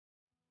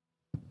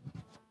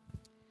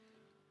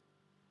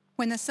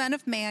When the Son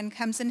of Man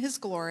comes in his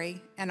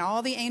glory, and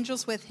all the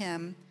angels with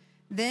him,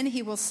 then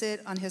he will sit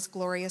on his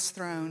glorious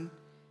throne.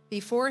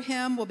 Before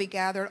him will be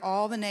gathered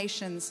all the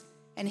nations,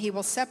 and he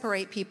will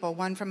separate people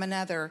one from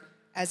another,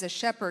 as a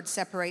shepherd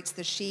separates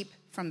the sheep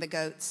from the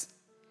goats.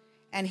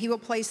 And he will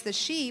place the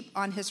sheep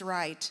on his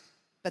right,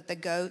 but the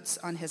goats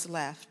on his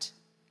left.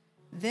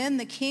 Then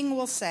the king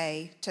will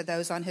say to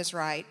those on his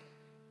right,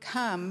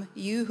 "Come,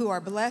 you who are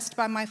blessed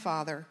by my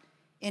Father,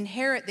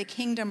 inherit the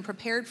kingdom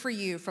prepared for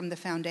you from the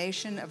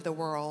foundation of the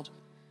world.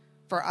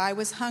 For I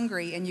was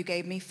hungry, and you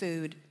gave me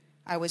food.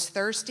 I was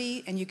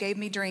thirsty, and you gave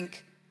me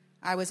drink.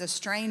 I was a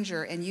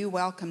stranger, and you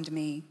welcomed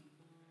me.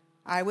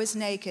 I was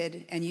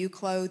naked, and you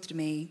clothed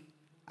me.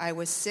 I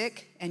was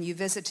sick, and you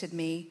visited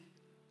me.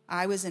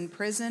 I was in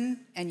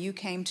prison, and you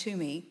came to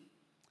me."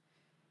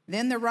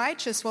 Then the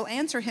righteous will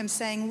answer him,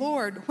 saying,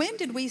 "Lord, when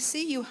did we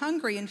see you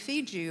hungry and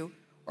feed you,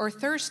 or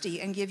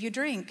thirsty and give you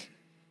drink?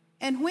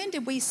 And when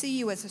did we see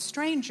you as a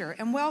stranger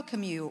and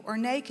welcome you, or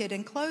naked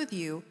and clothe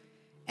you?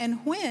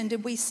 And when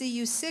did we see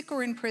you sick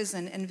or in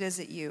prison and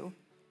visit you?"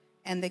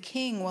 And the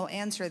king will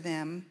answer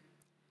them,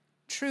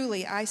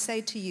 "Truly I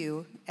say to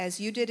you, as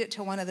you did it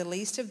to one of the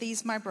least of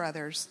these my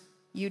brothers,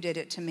 you did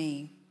it to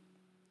me."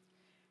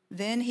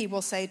 Then he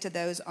will say to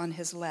those on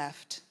his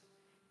left,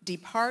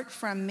 "Depart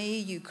from me,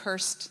 you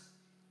cursed,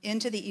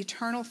 into the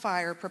eternal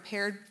fire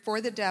prepared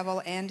for the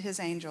devil and his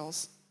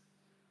angels.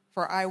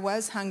 For I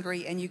was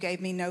hungry, and you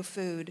gave me no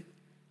food.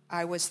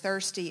 I was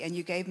thirsty, and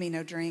you gave me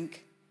no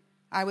drink.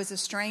 I was a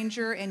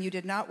stranger, and you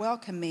did not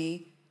welcome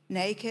me,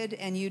 naked,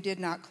 and you did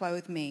not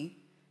clothe me,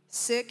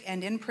 sick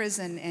and in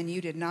prison, and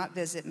you did not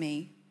visit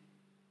me."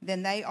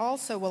 Then they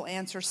also will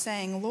answer,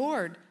 saying,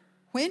 "Lord,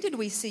 when did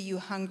we see you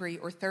hungry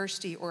or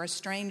thirsty or a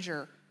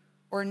stranger,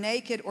 or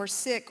naked or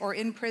sick or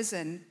in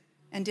prison,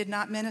 and did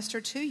not minister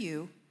to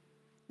you?"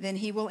 Then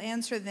he will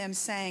answer them,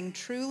 saying,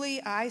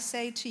 "Truly I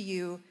say to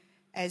you,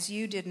 as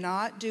you did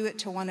not do it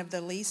to one of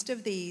the least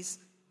of these,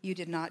 you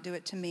did not do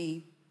it to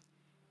me."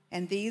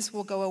 And these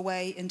will go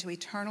away into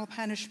eternal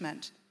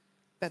punishment,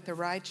 but the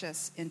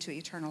righteous into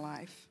eternal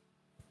life.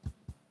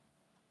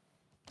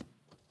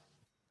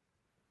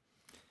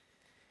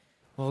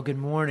 Well, good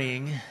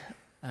morning.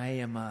 I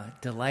am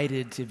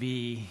delighted to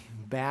be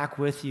back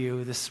with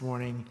you this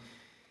morning.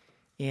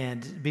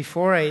 And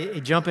before I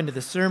jump into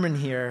the sermon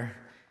here,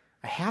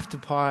 I have to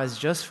pause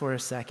just for a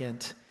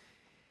second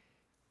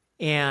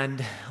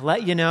and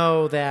let you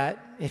know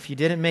that if you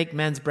didn't make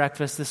men's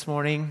breakfast this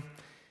morning,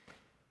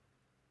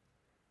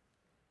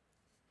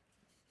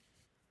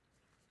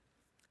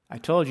 I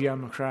told you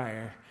I'm a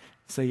crier,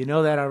 so you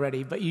know that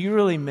already, but you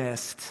really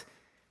missed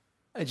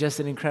just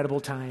an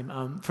incredible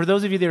time. For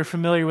those of you that are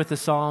familiar with the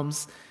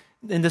Psalms,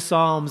 in the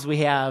Psalms we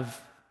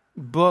have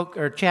book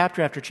or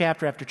chapter after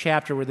chapter after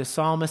chapter where the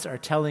psalmists are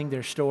telling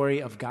their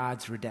story of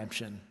God's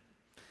redemption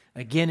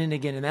again and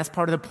again. And that's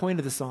part of the point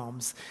of the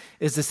Psalms,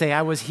 is to say,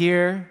 I was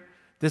here,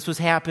 this was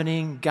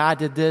happening, God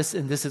did this,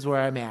 and this is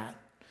where I'm at.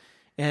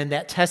 And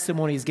that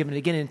testimony is given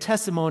again. And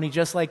testimony,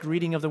 just like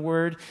reading of the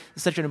Word,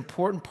 is such an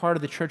important part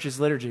of the church's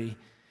liturgy.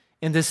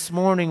 And this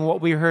morning,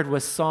 what we heard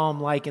was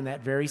psalm-like in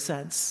that very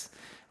sense.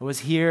 I was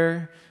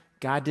here,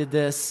 God did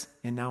this,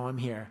 and now I'm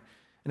here.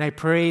 And I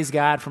praise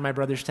God for my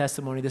brother's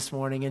testimony this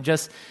morning. And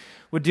just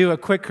would do a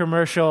quick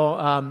commercial.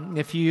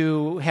 If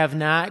you have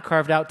not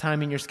carved out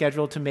time in your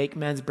schedule to make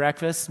men's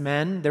breakfast,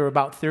 men, there were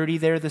about 30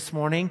 there this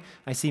morning.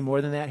 I see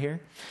more than that here.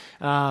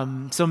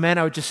 So men,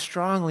 I would just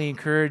strongly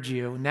encourage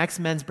you, next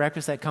men's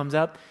breakfast that comes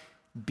up,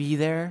 be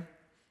there.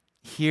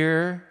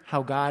 Hear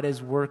how God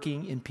is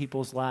working in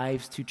people's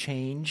lives to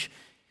change.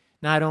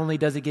 Not only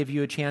does it give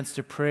you a chance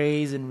to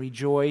praise and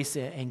rejoice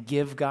and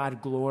give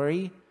God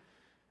glory,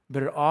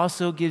 but it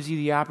also gives you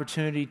the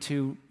opportunity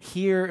to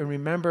hear and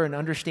remember and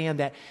understand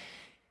that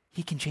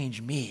He can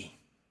change me.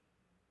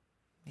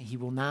 He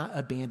will not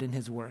abandon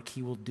His work.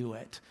 He will do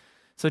it.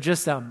 So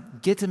just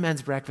get to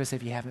men's breakfast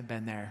if you haven't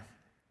been there.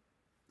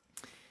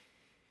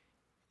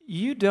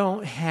 You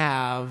don't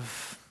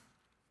have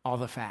all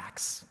the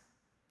facts.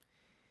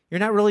 You're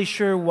not really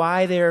sure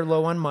why they're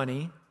low on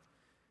money,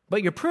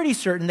 but you're pretty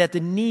certain that the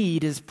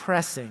need is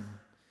pressing.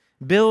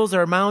 Bills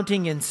are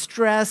mounting and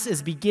stress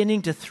is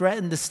beginning to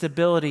threaten the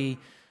stability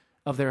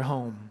of their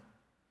home.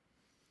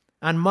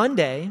 On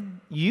Monday,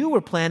 you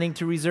were planning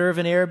to reserve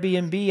an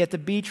Airbnb at the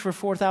beach for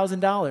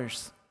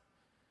 $4,000.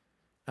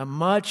 A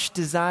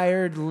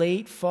much-desired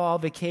late fall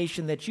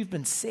vacation that you've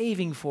been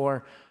saving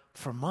for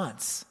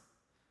months.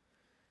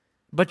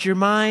 But your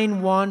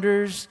mind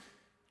wanders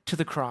to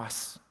the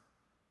cross.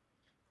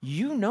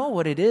 You know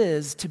what it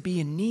is to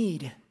be in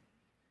need.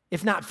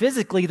 If not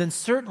physically, then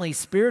certainly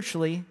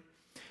spiritually.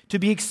 To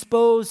be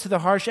exposed to the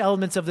harsh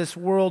elements of this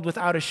world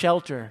without a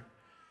shelter.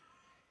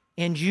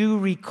 And you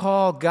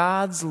recall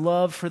God's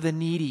love for the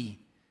needy,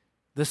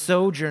 the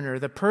sojourner,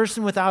 the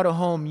person without a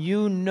home.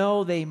 You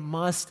know they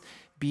must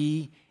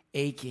be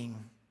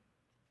aching.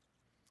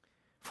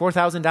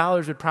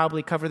 $4,000 would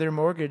probably cover their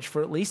mortgage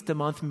for at least a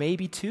month,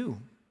 maybe two.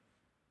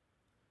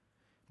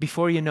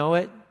 Before you know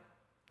it,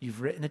 you've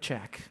written a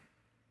check.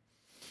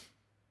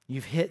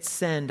 You've hit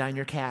send on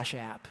your Cash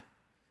App.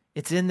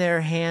 It's in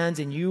their hands,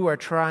 and you are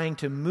trying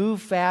to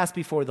move fast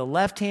before the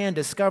left hand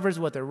discovers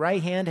what the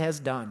right hand has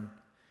done.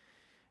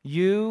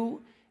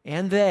 You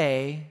and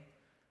they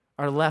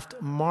are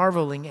left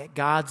marveling at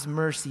God's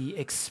mercy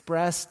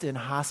expressed in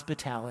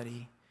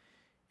hospitality,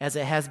 as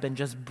it has been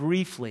just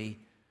briefly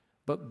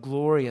but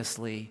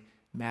gloriously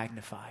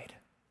magnified.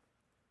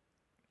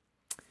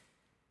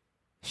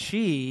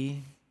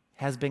 She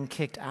has been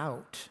kicked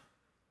out.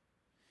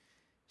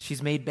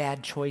 She's made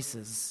bad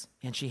choices,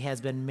 and she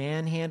has been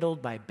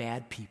manhandled by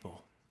bad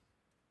people.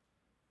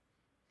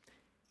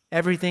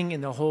 Everything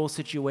in the whole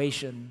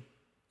situation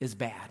is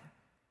bad.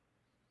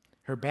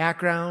 Her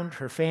background,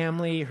 her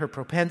family, her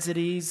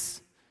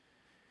propensities.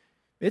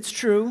 It's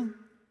true,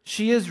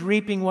 she is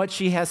reaping what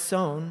she has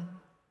sown,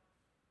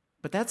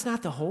 but that's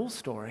not the whole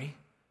story.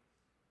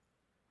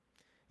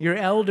 Your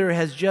elder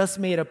has just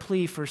made a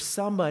plea for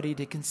somebody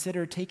to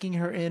consider taking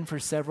her in for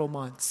several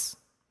months.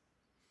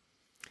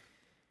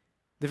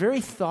 The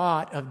very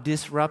thought of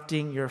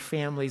disrupting your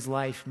family's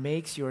life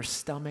makes your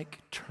stomach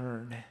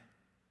turn.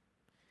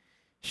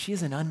 She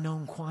is an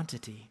unknown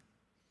quantity,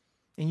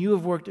 and you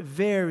have worked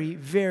very,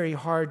 very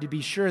hard to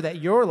be sure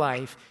that your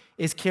life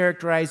is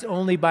characterized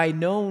only by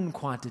known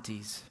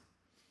quantities.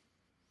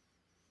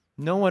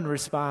 No one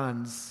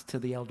responds to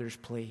the elder's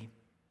plea.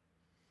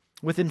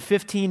 Within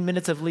 15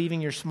 minutes of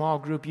leaving your small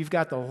group, you've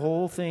got the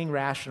whole thing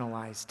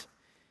rationalized.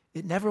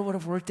 It never would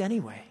have worked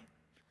anyway.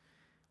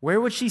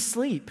 Where would she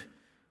sleep?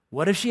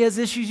 What if she has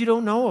issues you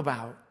don't know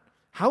about?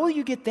 How will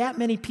you get that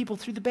many people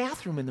through the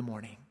bathroom in the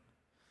morning?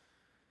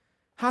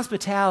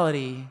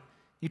 Hospitality,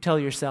 you tell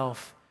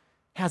yourself,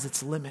 has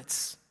its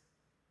limits.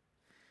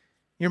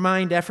 Your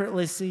mind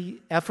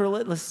effortlessly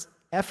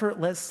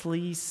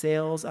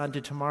sails onto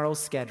tomorrow's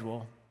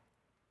schedule.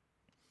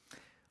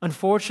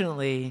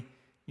 Unfortunately,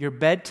 your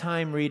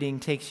bedtime reading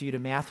takes you to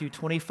Matthew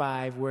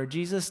 25, where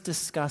Jesus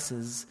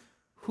discusses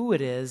who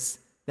it is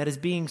that is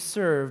being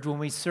served when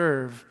we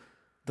serve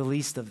the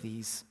least of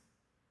these.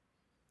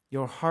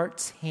 Your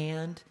heart's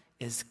hand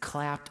is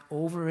clapped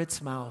over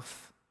its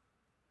mouth.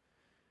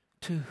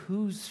 To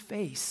whose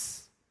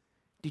face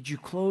did you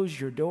close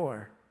your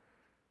door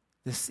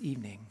this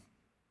evening?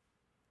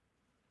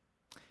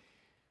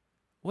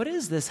 What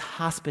is this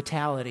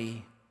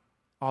hospitality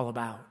all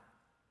about?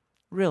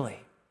 Really?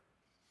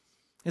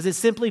 Is it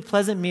simply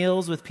pleasant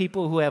meals with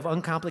people who have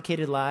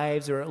uncomplicated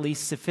lives, or at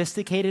least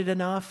sophisticated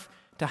enough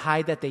to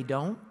hide that they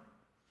don't?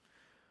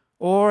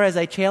 Or, as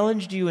I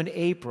challenged you in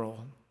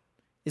April,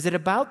 is it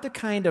about the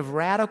kind of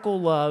radical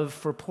love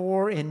for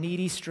poor and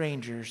needy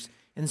strangers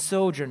and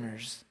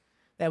sojourners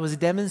that was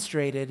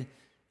demonstrated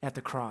at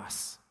the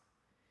cross?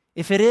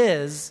 If it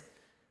is,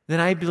 then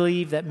I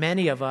believe that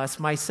many of us,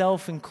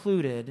 myself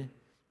included,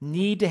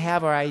 need to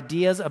have our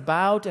ideas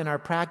about and our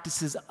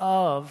practices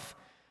of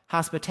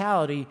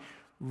hospitality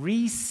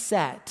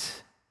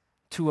reset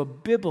to a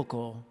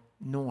biblical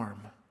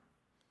norm.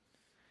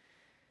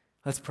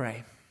 Let's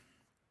pray.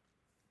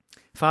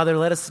 Father,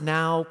 let us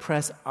now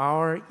press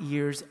our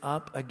ears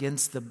up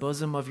against the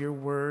bosom of your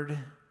word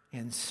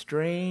and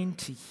strain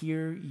to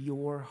hear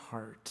your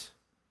heart.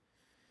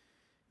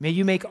 May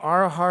you make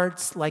our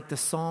hearts like the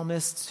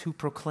psalmists who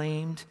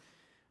proclaimed,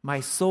 "My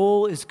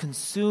soul is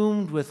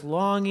consumed with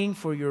longing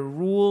for your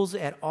rules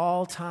at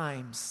all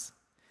times.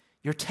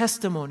 Your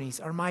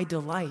testimonies are my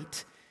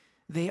delight.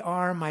 They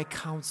are my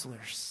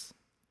counselors."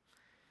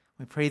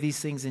 We pray these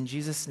things in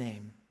Jesus'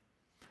 name.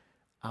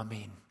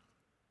 Amen.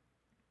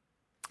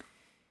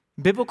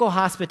 Biblical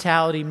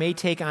hospitality may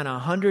take on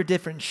 100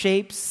 different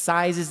shapes,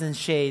 sizes, and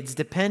shades,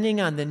 depending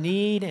on the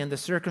need and the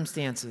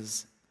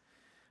circumstances.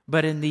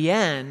 But in the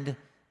end,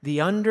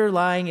 the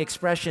underlying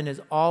expression is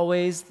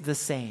always the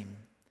same.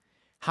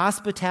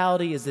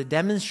 Hospitality is a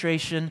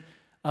demonstration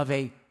of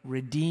a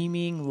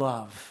redeeming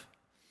love,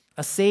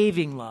 a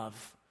saving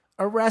love,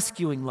 a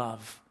rescuing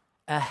love,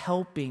 a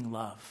helping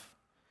love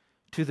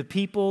to the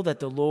people that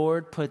the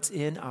Lord puts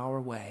in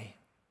our way.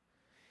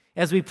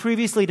 As we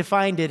previously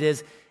defined it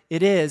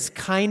is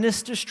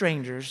kindness to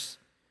strangers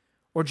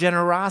or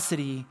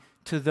generosity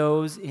to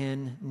those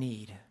in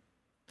need.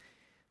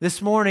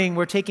 This morning,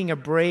 we're taking a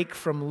break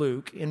from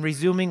Luke and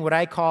resuming what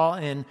I call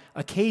an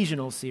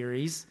occasional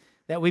series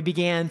that we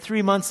began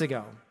 3 months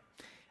ago.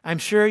 I'm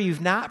sure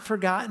you've not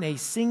forgotten a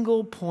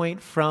single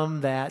point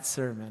from that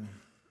sermon.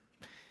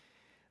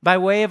 By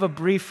way of a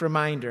brief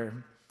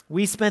reminder,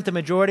 we spent the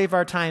majority of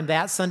our time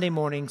that Sunday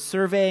morning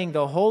surveying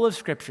the whole of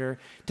Scripture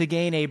to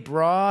gain a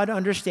broad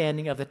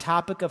understanding of the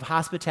topic of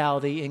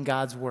hospitality in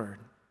God's Word.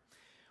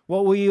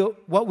 What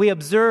we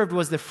observed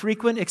was the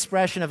frequent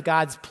expression of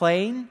God's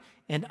plain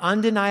and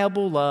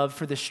undeniable love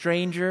for the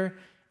stranger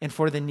and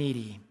for the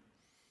needy.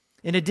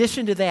 In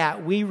addition to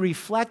that, we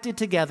reflected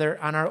together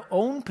on our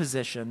own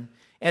position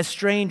as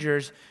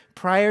strangers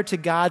prior to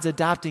God's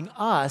adopting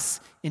us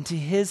into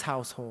his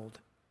household.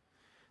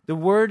 The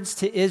words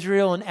to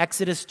Israel in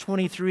Exodus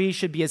 23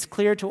 should be as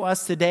clear to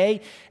us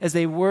today as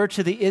they were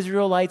to the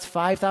Israelites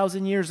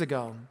 5,000 years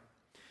ago.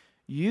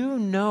 You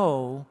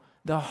know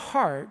the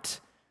heart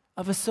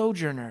of a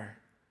sojourner.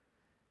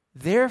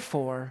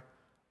 Therefore,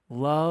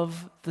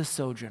 love the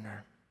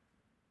sojourner.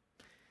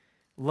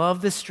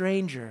 Love the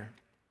stranger.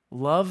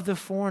 Love the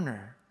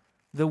foreigner,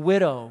 the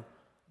widow,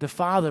 the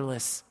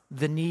fatherless,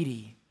 the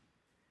needy.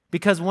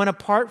 Because when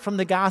apart from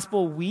the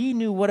gospel, we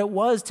knew what it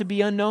was to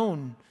be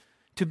unknown,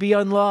 to be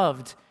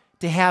unloved,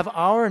 to have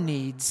our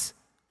needs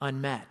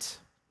unmet.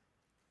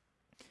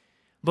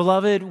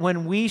 Beloved,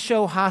 when we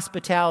show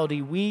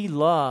hospitality, we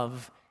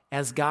love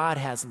as God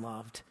has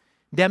loved,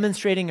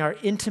 demonstrating our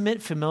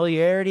intimate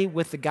familiarity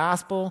with the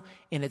gospel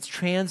and its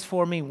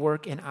transforming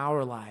work in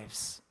our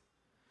lives.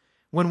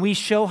 When we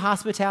show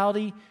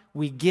hospitality,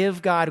 we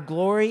give God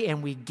glory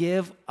and we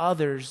give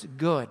others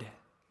good.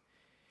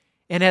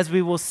 And as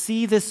we will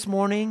see this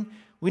morning,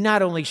 we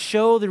not only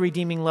show the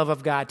redeeming love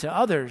of God to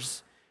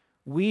others,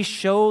 we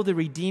show the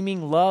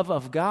redeeming love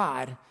of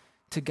God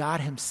to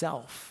God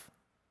Himself.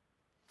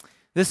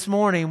 This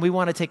morning, we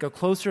want to take a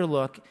closer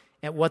look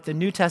at what the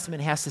New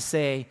Testament has to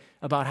say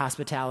about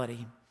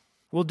hospitality.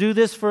 We'll do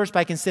this first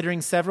by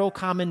considering several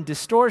common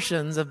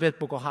distortions of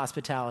biblical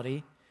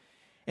hospitality.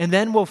 And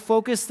then we'll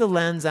focus the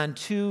lens on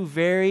two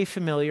very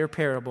familiar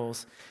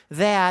parables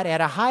that,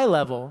 at a high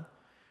level,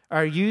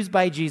 are used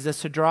by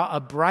Jesus to draw a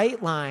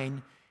bright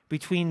line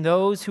between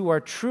those who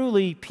are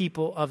truly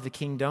people of the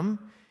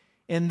kingdom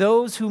and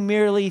those who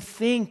merely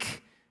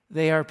think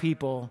they are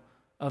people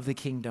of the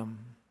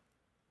kingdom.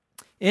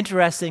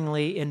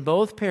 Interestingly, in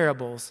both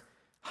parables,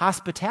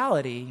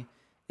 hospitality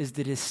is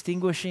the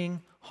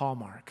distinguishing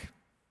hallmark.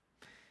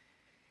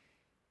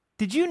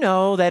 Did you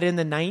know that in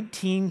the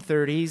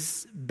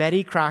 1930s,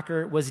 Betty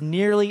Crocker was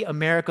nearly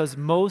America's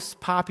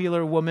most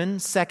popular woman,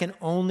 second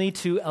only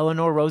to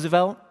Eleanor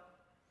Roosevelt?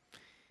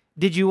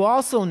 Did you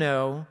also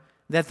know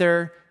that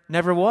there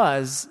never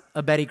was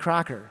a Betty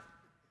Crocker?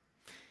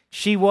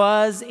 She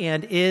was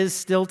and is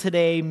still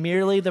today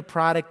merely the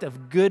product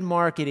of good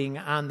marketing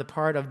on the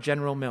part of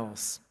General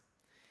Mills.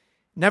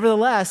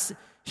 Nevertheless,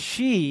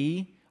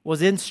 she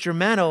was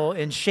instrumental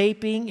in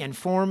shaping and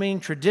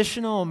forming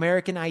traditional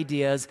American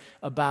ideas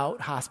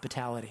about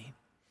hospitality.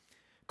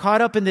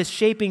 Caught up in this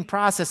shaping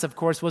process, of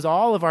course, was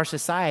all of our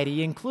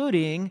society,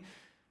 including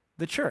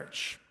the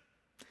church.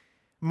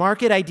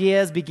 Market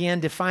ideas began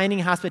defining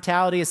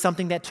hospitality as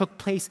something that took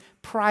place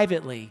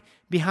privately,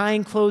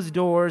 behind closed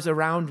doors,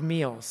 around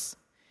meals.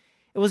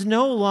 It was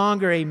no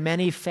longer a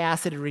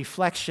many-faceted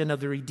reflection of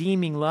the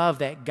redeeming love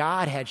that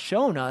God had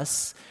shown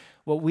us,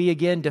 what we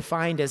again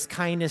defined as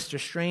kindness to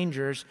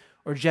strangers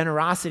or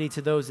generosity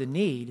to those in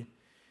need.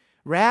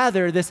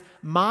 Rather, this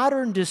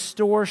modern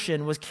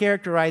distortion was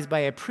characterized by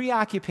a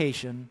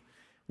preoccupation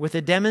with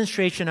a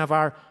demonstration of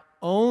our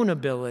own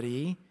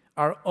ability,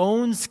 our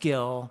own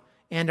skill,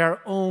 and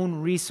our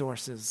own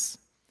resources,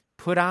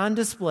 put on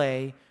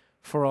display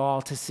for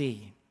all to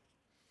see.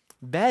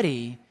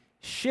 Betty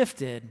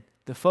shifted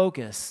the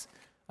focus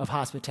of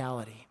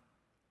hospitality.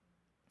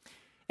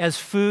 As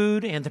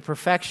food and the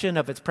perfection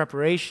of its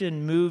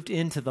preparation moved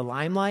into the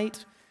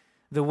limelight,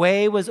 the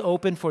way was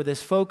open for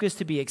this focus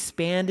to be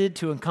expanded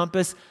to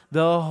encompass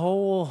the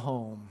whole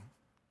home.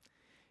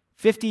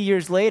 50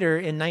 years later,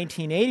 in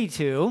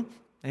 1982,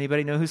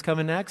 anybody know who's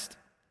coming next?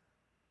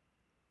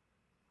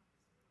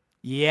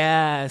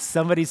 Yes,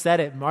 somebody said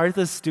it,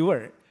 Martha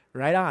Stewart,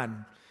 right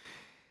on.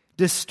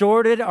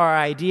 Distorted our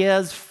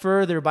ideas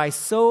further by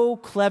so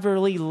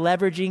cleverly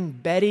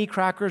leveraging Betty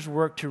Crocker's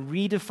work to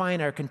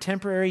redefine our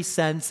contemporary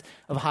sense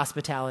of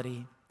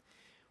hospitality.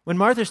 When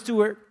Martha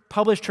Stewart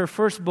published her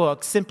first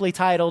book, simply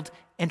titled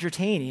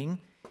Entertaining,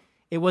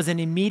 it was an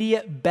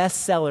immediate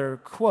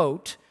bestseller,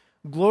 quote,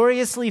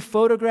 gloriously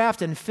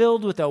photographed and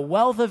filled with a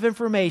wealth of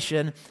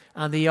information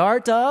on the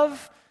art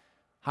of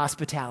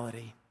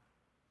hospitality.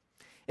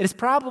 It is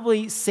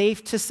probably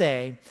safe to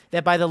say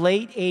that by the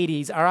late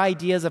 80s, our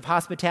ideas of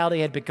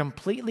hospitality had been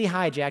completely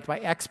hijacked by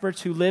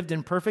experts who lived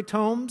in perfect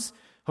homes,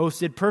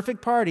 hosted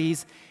perfect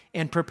parties,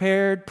 and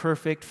prepared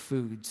perfect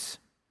foods.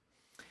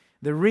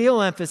 The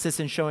real emphasis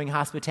in showing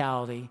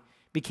hospitality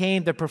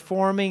became the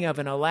performing of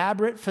an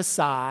elaborate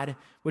facade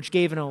which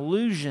gave an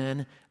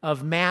illusion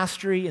of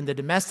mastery in the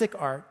domestic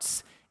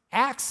arts,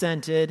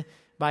 accented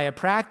by a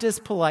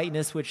practiced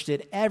politeness which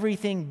did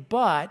everything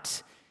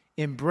but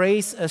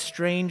embrace a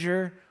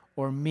stranger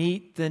or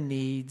meet the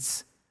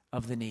needs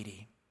of the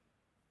needy.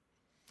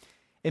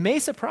 It may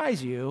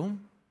surprise you,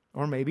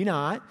 or maybe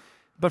not,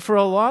 but for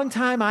a long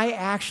time I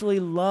actually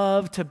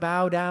loved to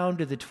bow down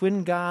to the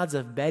twin gods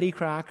of Betty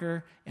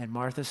Crocker and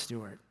Martha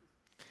Stewart.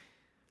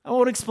 I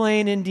won't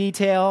explain in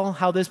detail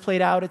how this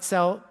played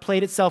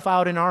itself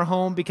out in our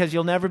home because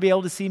you'll never be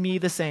able to see me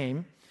the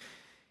same.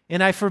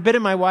 And I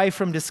forbidden my wife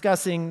from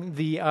discussing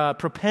the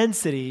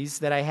propensities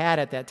that I had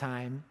at that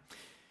time.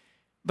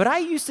 But I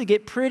used to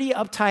get pretty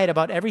uptight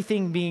about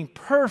everything being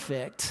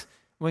perfect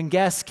when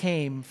guests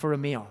came for a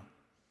meal.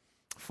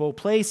 Full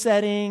place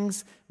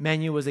settings,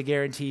 menu was a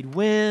guaranteed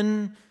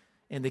win,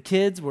 and the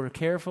kids were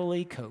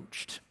carefully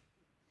coached.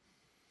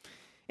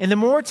 And the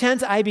more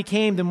tense I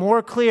became, the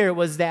more clear it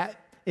was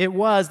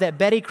that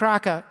Betty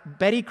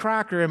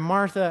Crocker and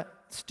Martha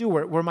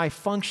Stewart were my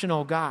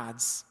functional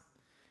gods.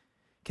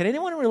 Can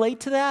anyone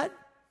relate to that?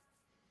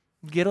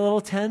 get a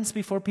little tense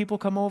before people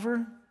come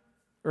over?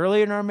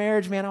 Early in our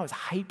marriage, man, I was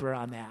hyper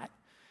on that.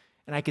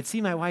 And I could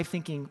see my wife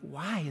thinking,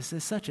 why is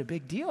this such a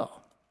big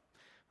deal?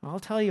 Well, I'll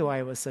tell you why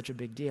it was such a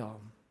big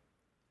deal.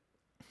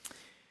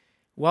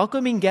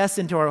 Welcoming guests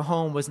into our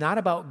home was not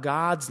about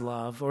God's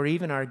love or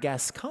even our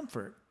guests'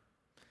 comfort,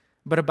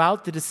 but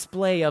about the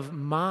display of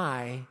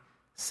my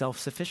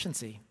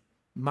self-sufficiency,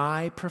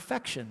 my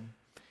perfection,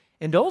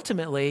 and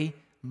ultimately,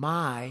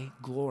 my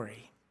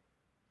glory.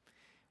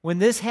 When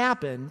this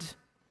happened,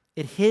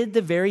 it hid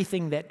the very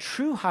thing that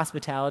true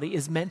hospitality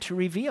is meant to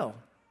reveal.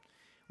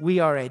 We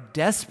are a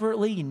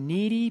desperately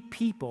needy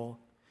people,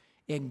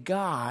 and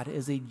God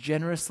is a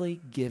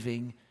generously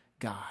giving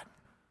God.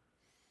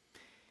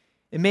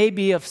 It may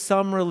be of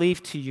some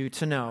relief to you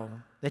to know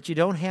that you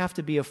don't have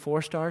to be a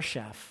 4-star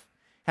chef,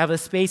 have a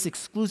space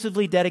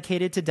exclusively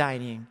dedicated to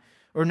dining,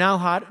 or know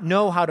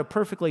how to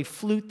perfectly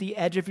flute the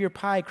edge of your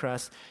pie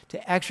crust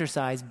to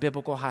exercise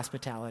biblical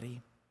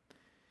hospitality.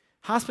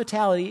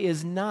 Hospitality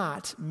is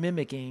not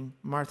mimicking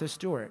Martha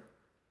Stewart,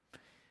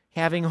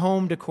 having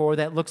home decor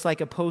that looks like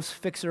a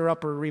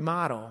post-fixer-upper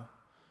remodel,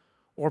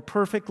 or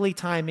perfectly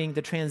timing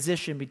the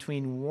transition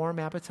between warm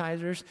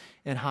appetizers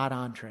and hot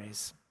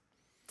entrees.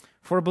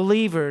 For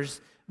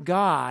believers,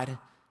 God,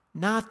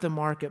 not the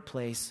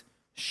marketplace,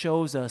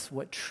 shows us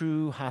what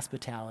true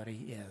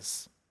hospitality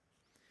is.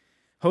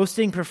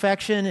 Hosting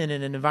perfection in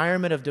an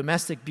environment of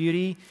domestic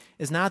beauty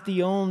is not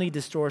the only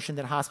distortion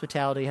that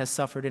hospitality has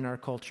suffered in our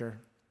culture.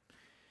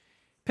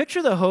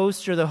 Picture the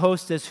host or the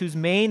hostess whose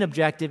main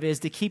objective is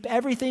to keep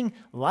everything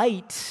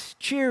light,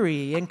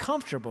 cheery, and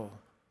comfortable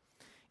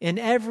in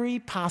every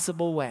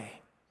possible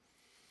way.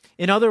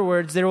 In other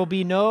words, there will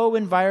be no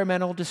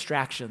environmental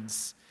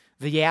distractions.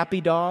 The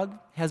yappy dog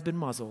has been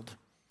muzzled.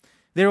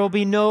 There will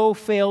be no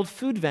failed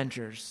food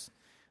ventures.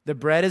 The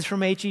bread is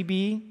from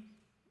H-E-B.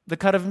 The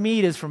cut of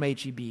meat is from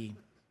H-E-B.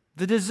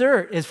 The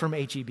dessert is from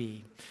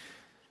H-E-B.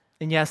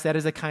 And yes, that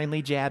is a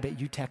kindly jab at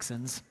you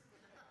Texans.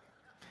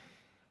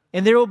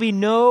 And there will be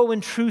no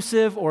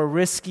intrusive or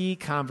risky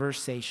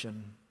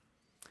conversation.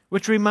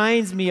 Which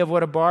reminds me of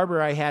what a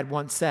barber I had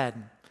once said.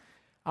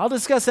 I'll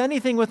discuss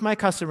anything with my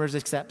customers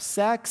except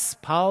sex,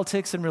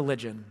 politics, and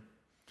religion.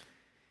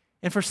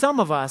 And for some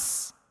of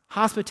us,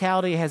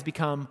 hospitality has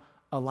become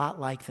a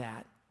lot like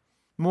that.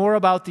 More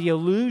about the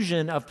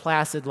illusion of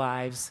placid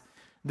lives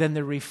than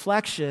the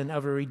reflection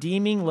of a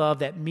redeeming love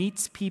that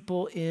meets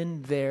people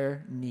in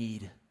their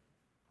need.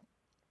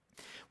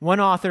 One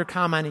author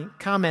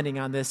commenting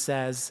on this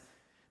says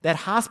that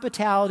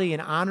hospitality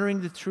and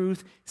honoring the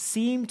truth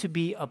seem to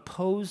be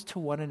opposed to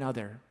one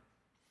another.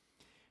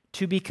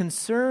 To be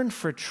concerned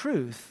for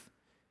truth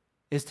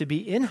is to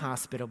be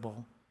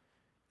inhospitable,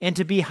 and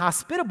to be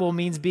hospitable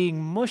means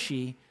being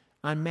mushy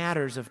on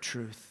matters of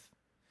truth.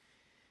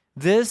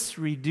 This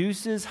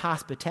reduces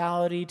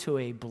hospitality to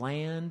a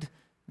bland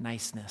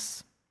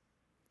niceness,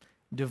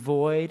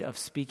 devoid of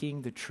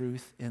speaking the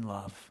truth in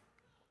love.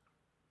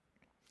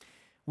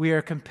 We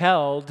are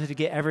compelled to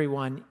get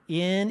everyone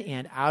in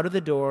and out of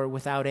the door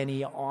without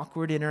any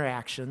awkward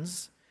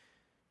interactions,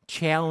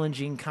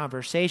 challenging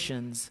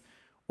conversations,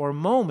 or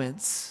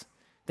moments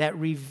that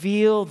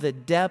reveal the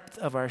depth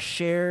of our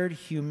shared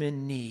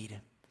human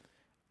need,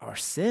 our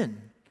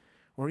sin,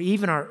 or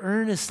even our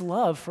earnest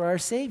love for our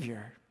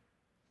Savior.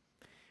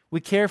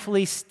 We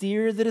carefully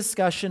steer the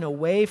discussion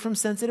away from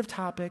sensitive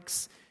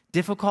topics,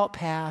 difficult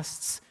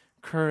pasts,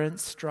 current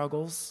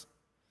struggles.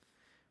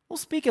 We'll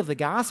speak of the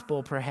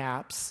gospel,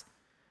 perhaps,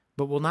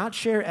 but will not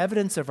share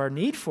evidence of our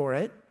need for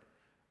it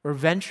or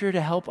venture to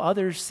help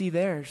others see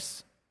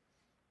theirs.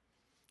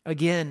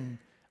 Again,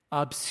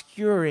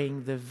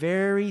 obscuring the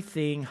very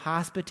thing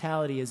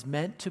hospitality is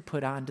meant to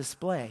put on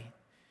display,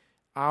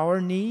 our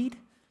need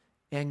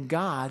and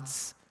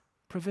God's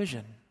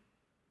provision.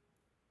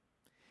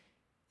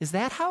 Is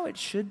that how it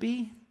should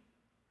be?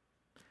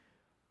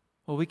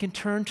 Well, we can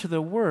turn to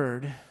the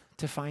Word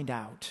to find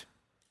out.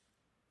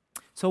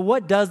 So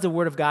what does the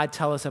Word of God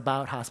tell us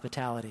about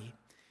hospitality?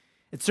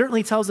 It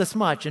certainly tells us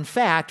much. In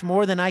fact,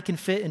 more than I can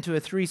fit into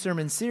a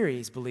 3-sermon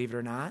series, believe it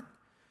or not.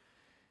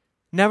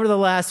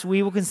 Nevertheless,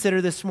 we will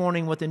consider this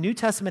morning what the New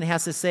Testament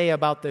has to say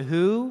about the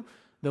who,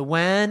 the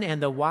when,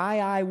 and the why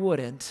I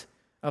wouldn't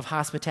of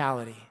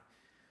hospitality.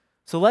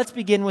 So let's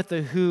begin with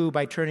the who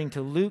by turning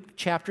to Luke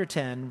chapter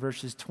 10,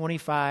 verses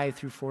 25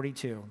 through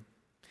 42.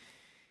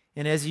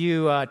 And as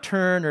you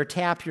turn or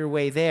tap your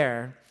way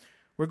there,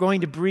 we're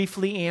going to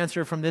briefly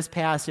answer from this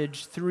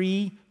passage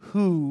 3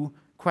 who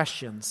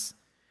questions.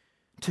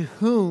 To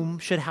whom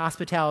should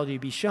hospitality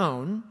be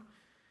shown?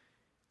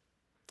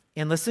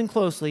 And listen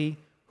closely,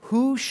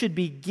 who should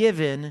be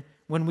given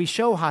when we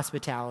show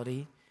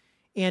hospitality?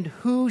 And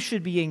who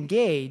should be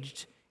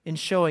engaged in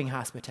showing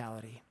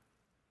hospitality?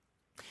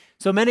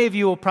 So many of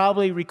you will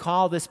probably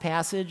recall this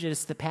passage.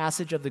 It's the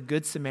passage of the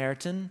Good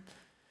Samaritan.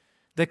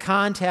 The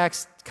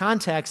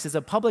context is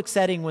a public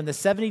setting when the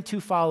 72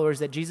 followers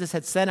that Jesus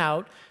had sent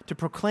out to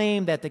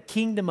proclaim that the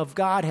kingdom of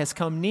God has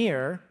come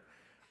near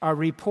are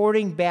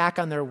reporting back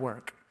on their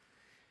work.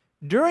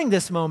 During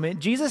this moment,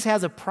 Jesus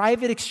has a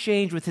private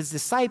exchange with his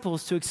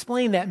disciples to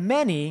explain that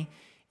many,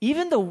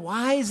 even the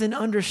wise and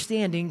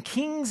understanding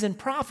kings and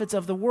prophets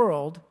of the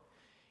world,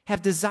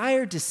 have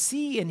desired to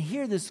see and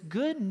hear this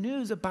good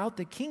news about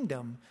the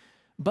kingdom,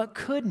 but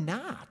could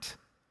not.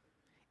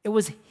 It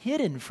was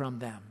hidden from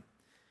them.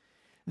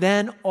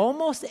 Then,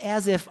 almost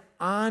as if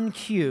on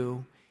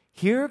cue,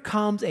 here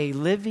comes a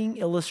living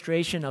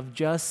illustration of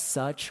just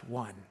such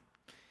one.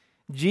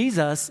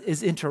 Jesus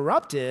is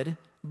interrupted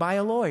by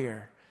a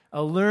lawyer,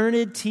 a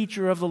learned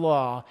teacher of the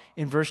law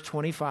in verse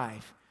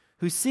 25,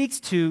 who seeks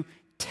to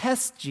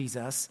test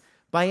Jesus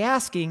by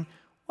asking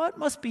what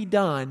must be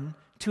done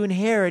to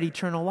inherit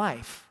eternal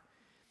life.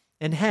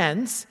 And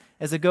hence,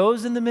 as it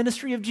goes in the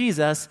ministry of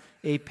Jesus,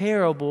 a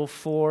parable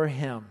for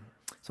him.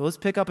 So let's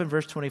pick up in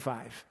verse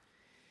 25.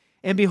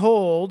 And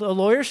behold, a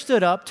lawyer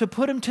stood up to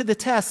put him to the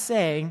test,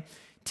 saying,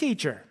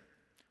 "Teacher,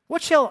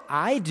 what shall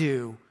I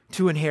do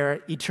to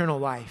inherit eternal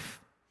life?"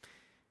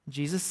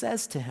 Jesus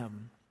says to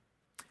him,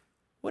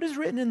 "What is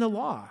written in the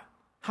law?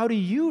 How do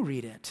you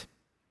read it?"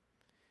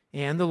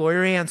 And the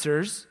lawyer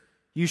answers,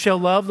 "You shall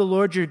love the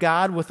Lord your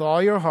God with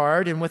all your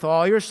heart and with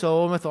all your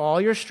soul and with all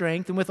your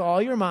strength and with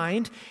all your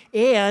mind,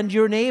 and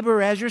your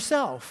neighbor as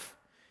yourself."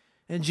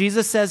 And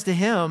Jesus says to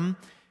him,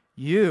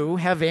 "You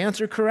have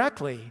answered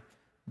correctly.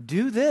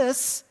 Do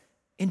this,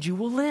 and you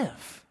will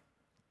live."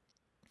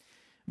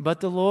 But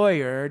the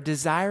lawyer,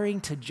 desiring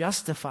to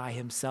justify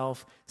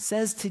himself,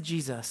 says to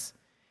Jesus,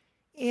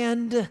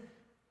 "And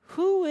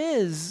who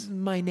is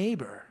my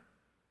neighbor?"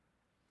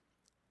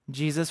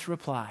 Jesus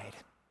replied,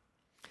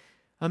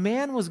 "A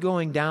man was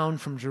going down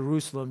from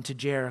Jerusalem to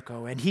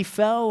Jericho, and he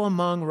fell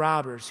among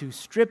robbers who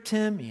stripped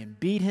him and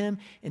beat him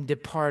and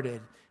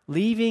departed,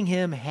 leaving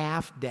him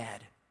half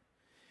dead.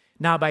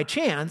 Now by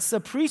chance, a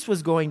priest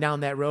was going down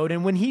that road,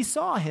 and when he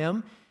saw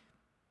him,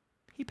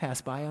 he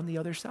passed by on the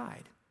other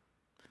side.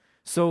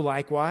 So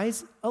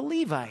likewise, a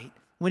Levite,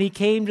 when he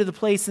came to the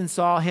place and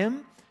saw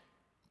him,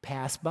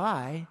 passed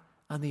by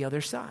on the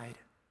other side.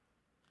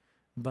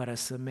 But a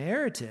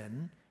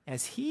Samaritan,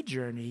 as he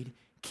journeyed,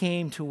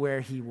 came to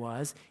where he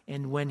was,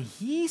 and when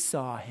he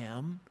saw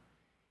him,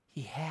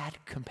 he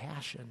had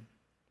compassion.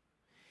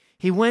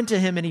 He went to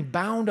him and he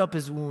bound up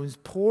his wounds,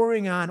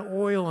 pouring on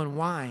oil and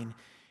wine.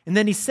 And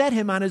then he set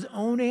him on his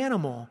own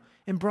animal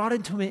and brought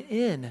him to an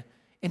inn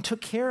and took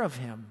care of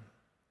him.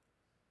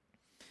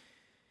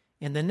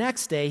 And the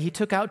next day he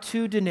took out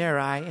 2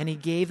 denarii and he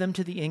gave them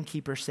to the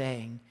innkeeper,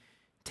 saying,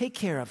 'Take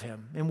care of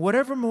him, and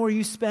whatever more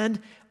you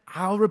spend,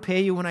 I'll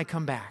repay you when I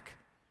come back.'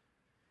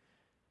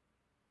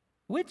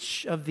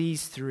 Which of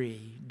these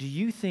 3 do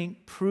you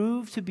think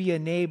proved to be a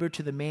neighbor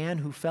to the man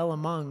who fell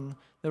among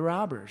the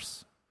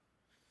robbers?"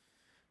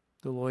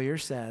 The lawyer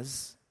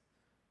says,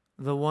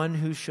 "The one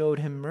who showed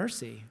him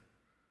mercy."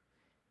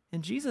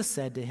 And Jesus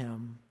said to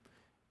him,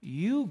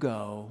 "You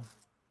go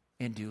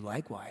and do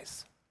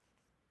likewise."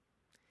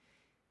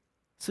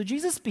 So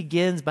Jesus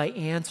begins by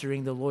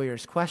answering the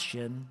lawyer's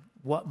question,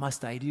 "What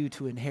must I do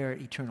to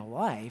inherit eternal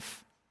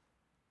life?"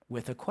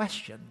 with a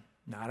question,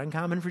 not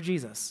uncommon for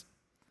Jesus.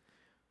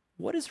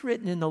 "What is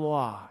written in the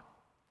law?"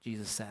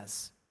 Jesus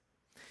says.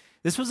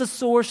 This was a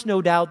source,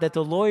 no doubt, that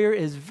the lawyer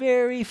is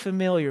very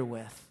familiar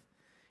with.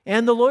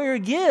 And the lawyer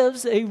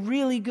gives a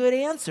really good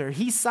answer.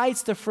 He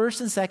cites the first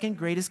and second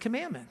greatest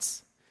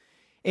commandments.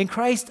 And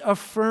Christ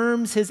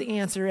affirms his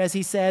answer as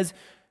he says,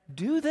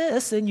 "Do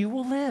this and you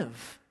will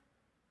live."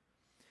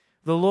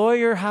 The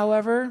lawyer,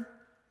 however,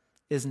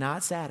 is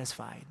not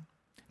satisfied.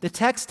 The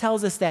text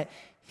tells us that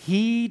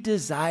he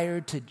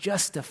desired to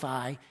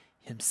justify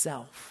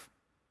himself,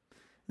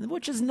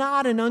 which is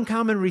not an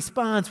uncommon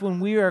response when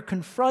we are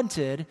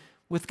confronted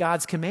with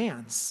God's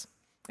commands.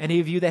 Any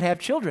of you that have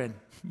children,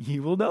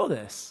 you will know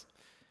this.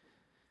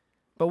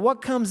 But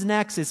what comes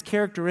next is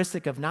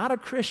characteristic of not a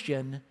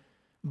Christian,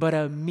 but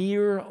a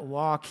mere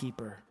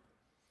lawkeeper.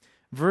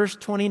 Verse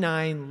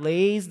 29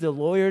 lays the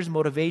lawyer's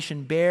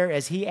motivation bare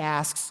as he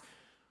asks,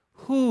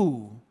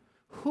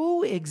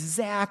 Who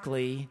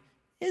exactly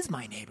is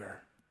my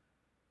neighbor?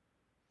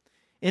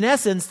 In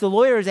essence, the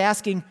lawyer is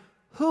asking,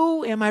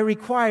 who am I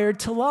required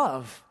to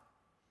love?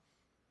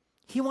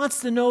 He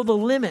wants to know the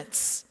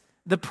limits,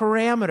 the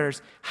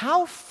parameters.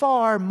 How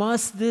far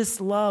must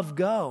this love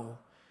go?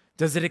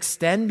 Does it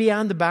extend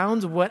beyond the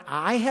bounds of what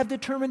I have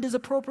determined is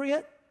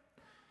appropriate?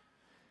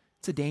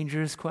 It's a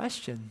dangerous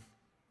question.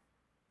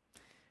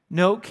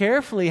 Note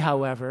carefully,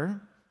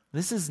 however,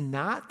 this is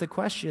not the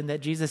question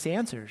that Jesus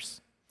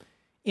answers.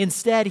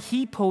 Instead,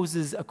 he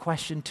poses a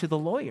question to the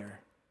lawyer.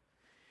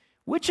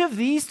 Which of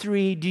these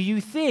 3 do you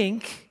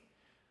think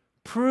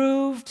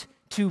proved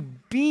to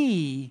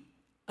be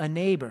a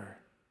neighbor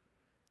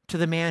to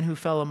the man who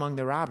fell among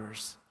the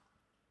robbers?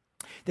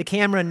 The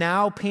camera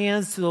now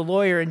pans to the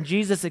lawyer, and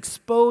Jesus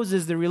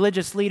exposes the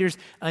religious leaders'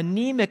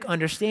 anemic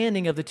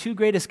understanding of the 2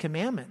 greatest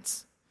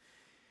commandments.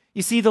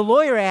 You see, the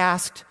lawyer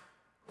asked,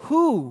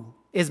 "Who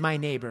is my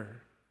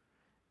neighbor?"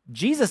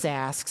 Jesus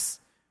asks,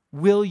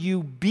 "Will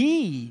you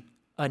be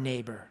a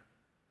neighbor?"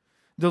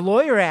 The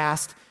lawyer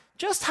asked,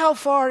 just how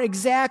far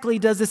exactly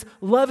does this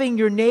loving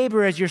your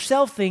neighbor as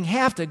yourself thing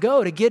have to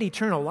go to get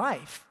eternal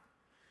life?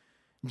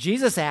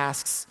 Jesus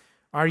asks,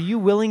 are you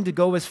willing to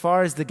go as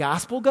far as the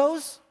gospel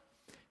goes?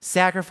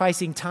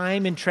 Sacrificing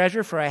time and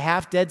treasure for a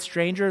half-dead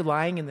stranger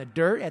lying in the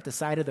dirt at the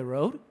side of the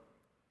road?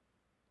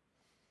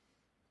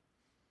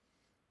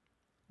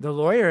 The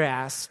lawyer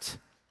asked,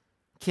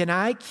 can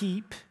I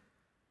keep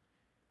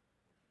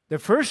the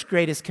first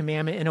greatest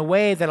commandment in a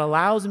way that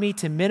allows me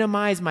to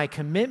minimize my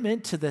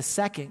commitment to the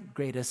second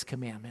greatest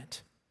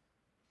commandment?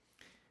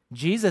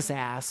 Jesus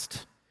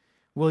asked,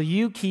 will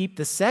you keep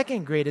the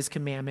second greatest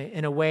commandment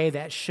in a way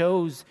that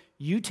shows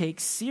you take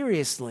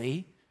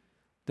seriously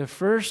the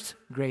first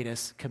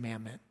greatest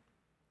commandment?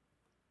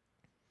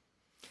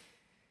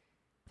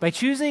 By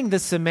choosing the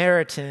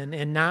Samaritan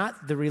and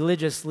not the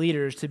religious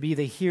leaders to be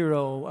the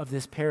hero of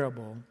this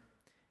parable,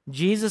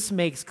 Jesus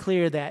makes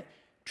clear that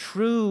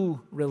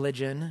true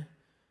religion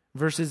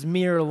versus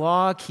mere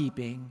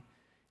law-keeping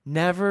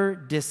never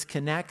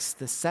disconnects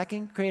the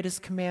second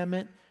greatest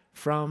commandment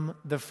from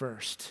the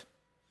first.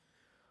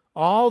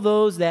 All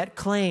those that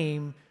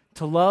claim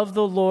to love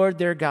the Lord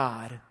their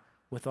God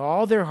with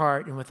all their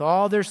heart and with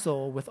all their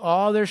soul, with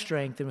all their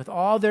strength and with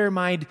all their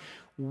mind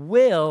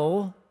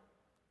will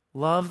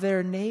love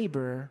their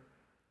neighbor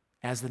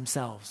as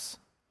themselves.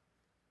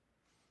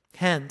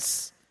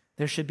 Hence,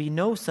 there should be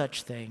no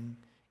such thing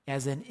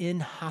as an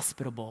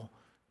inhospitable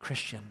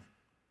Christian.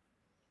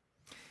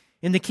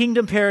 In the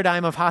kingdom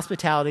paradigm of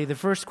hospitality, the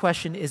first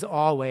question is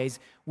always,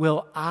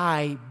 will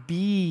I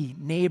be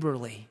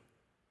neighborly?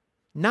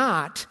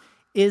 Not,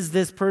 is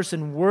this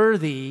person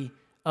worthy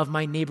of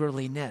my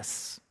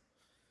neighborliness?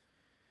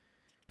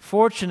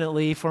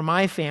 Fortunately for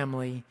my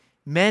family,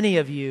 many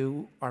of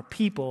you are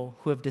people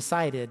who have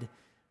decided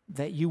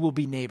that you will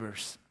be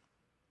neighbors.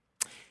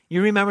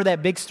 You remember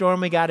that big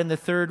storm we got in the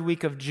third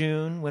week of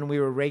June when we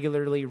were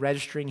regularly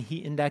registering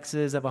heat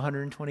indexes of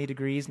 120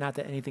 degrees? Not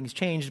that anything's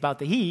changed about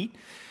the heat,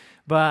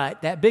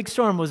 but that big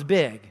storm was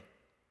big.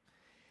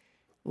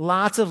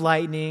 Lots of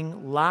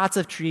lightning, lots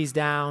of trees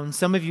down.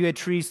 Some of you had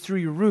trees through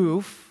your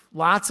roof,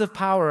 lots of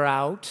power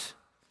out.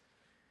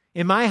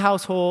 In my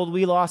household,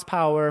 we lost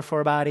power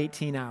for about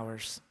 18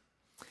 hours.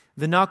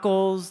 The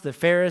Knuckles, the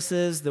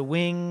Ferrises, the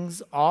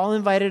Wings all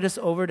invited us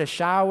over to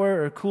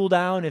shower or cool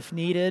down if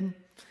needed.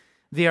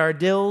 The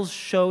Ardills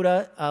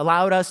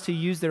allowed us to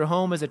use their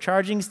home as a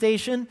charging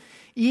station,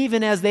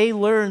 even as they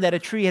learned that a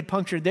tree had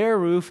punctured their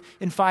roof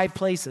in 5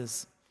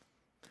 places.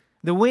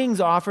 The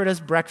Wings offered us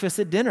breakfast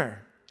at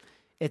dinner.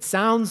 It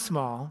sounds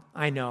small,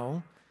 I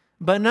know,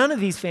 but none of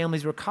these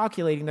families were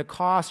calculating the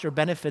cost or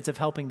benefits of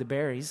helping the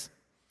Berries.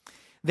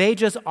 They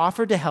just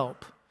offered to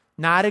help,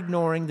 not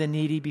ignoring the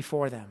needy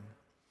before them.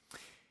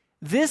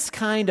 This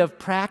kind of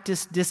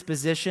practiced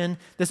disposition,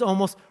 this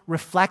almost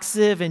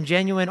reflexive and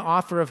genuine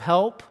offer of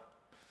help,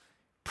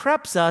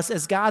 preps us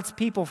as God's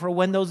people for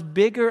when those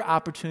bigger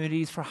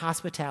opportunities for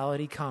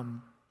hospitality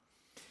come.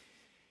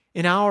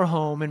 In our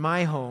home, in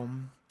my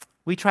home,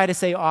 we try to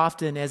say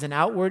often as an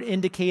outward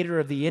indicator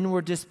of the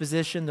inward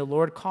disposition the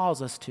Lord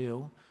calls us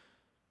to,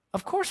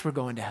 of course we're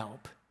going to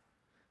help,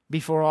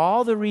 before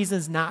all the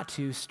reasons not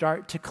to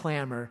start to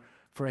clamor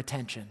for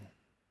attention.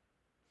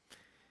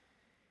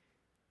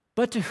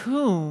 But to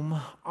whom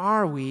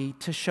are we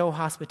to show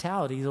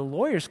hospitality? The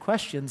lawyer's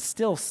question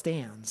still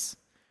stands.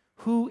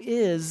 Who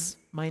is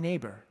my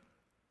neighbor?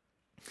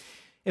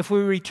 If we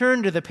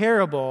return to the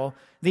parable,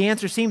 the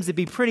answer seems to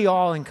be pretty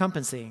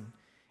all-encompassing.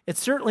 It's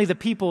certainly the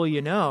people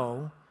you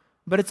know,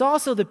 but it's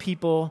also the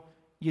people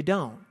you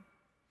don't.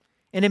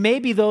 And it may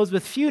be those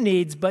with few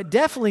needs, but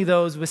definitely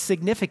those with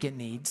significant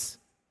needs.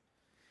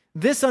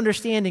 This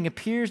understanding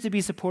appears to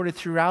be supported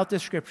throughout the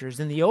Scriptures.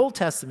 In the Old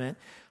Testament,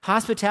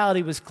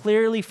 hospitality was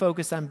clearly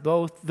focused on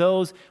both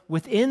those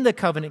within the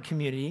covenant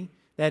community,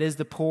 that is,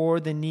 the poor,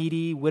 the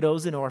needy,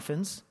 widows, and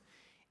orphans,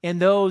 and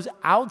those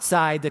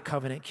outside the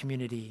covenant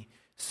community,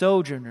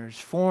 sojourners,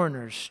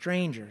 foreigners,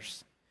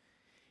 strangers.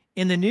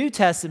 In the New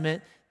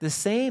Testament, the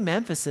same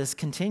emphasis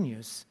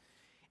continues.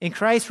 In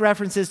Christ's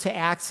references to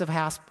acts of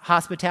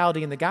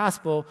hospitality in the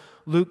gospel,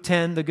 Luke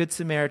 10, the Good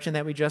Samaritan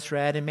that we just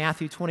read, and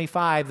Matthew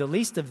 25, the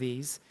least of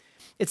these,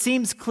 it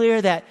seems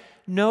clear that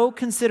no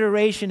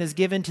consideration is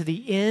given to the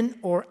in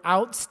or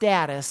out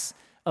status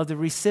of the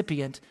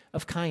recipient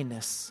of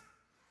kindness.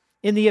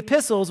 In the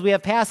epistles, we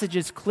have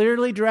passages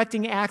clearly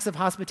directing acts of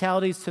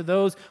hospitality to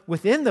those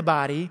within the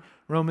body,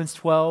 Romans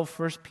 12,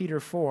 1 Peter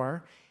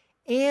 4,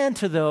 and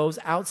to those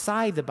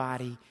outside the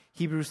body,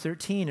 Hebrews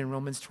 13 and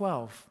Romans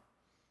 12.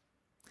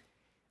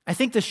 I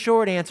think the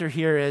short answer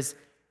here is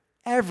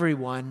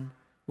everyone,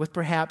 with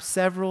perhaps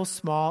several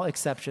small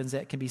exceptions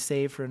that can be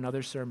saved for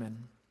another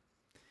sermon.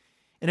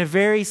 In a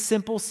very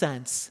simple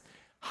sense,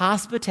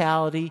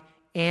 hospitality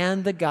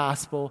and the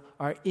gospel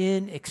are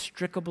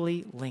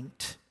inextricably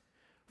linked.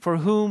 For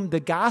whom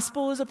the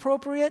gospel is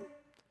appropriate,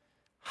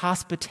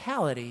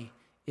 hospitality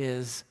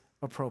is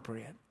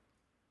appropriate.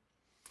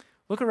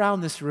 Look around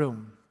this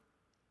room.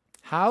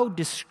 How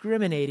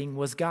discriminating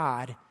was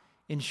God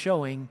in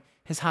showing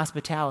his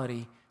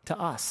hospitality to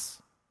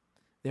us?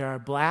 There are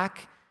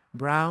black,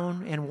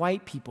 brown and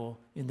white people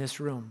in this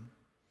room.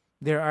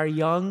 There are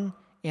young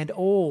and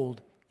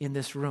old in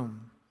this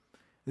room.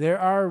 There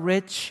are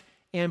rich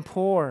and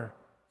poor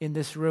in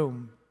this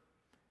room.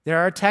 There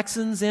are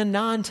Texans and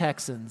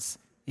non-Texans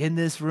in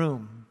this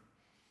room.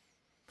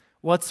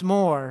 What's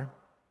more,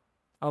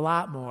 a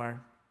lot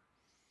more,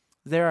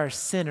 there are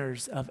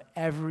sinners of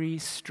every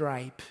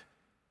stripe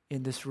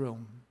in this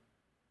room.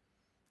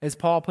 As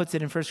Paul puts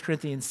it in 1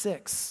 Corinthians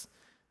 6,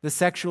 the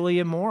sexually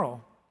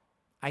immoral,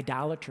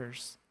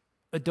 idolaters,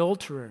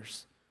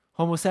 adulterers,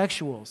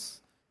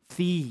 homosexuals,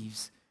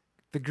 thieves,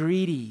 the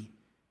greedy,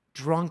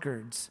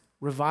 drunkards,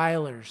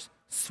 revilers,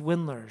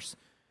 swindlers,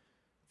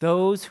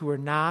 those who are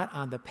not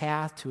on the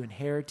path to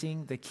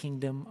inheriting the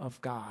kingdom of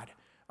God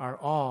are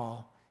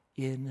all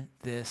in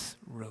this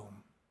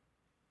room.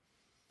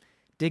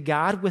 Did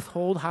God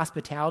withhold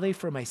hospitality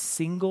from a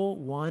single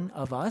one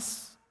of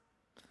us?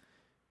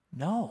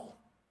 No.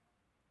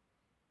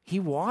 He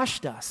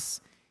washed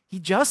us. He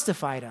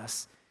justified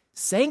us,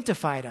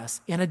 sanctified us,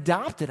 and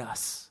adopted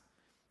us.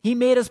 He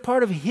made us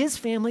part of his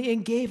family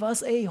and gave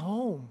us a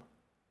home.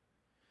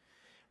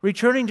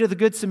 Returning to the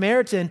Good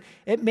Samaritan,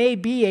 it may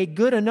be a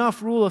good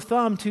enough rule of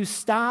thumb to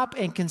stop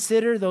and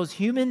consider those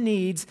human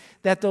needs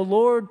that the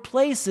Lord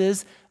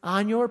places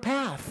on your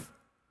path.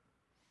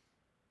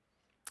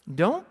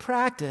 Don't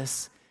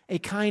practice a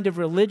kind of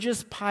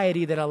religious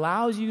piety that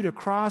allows you to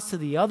cross to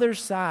the other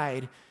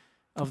side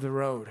of the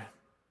road.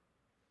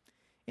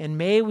 And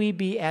may we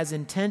be as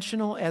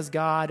intentional as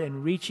God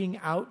in reaching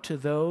out to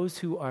those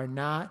who are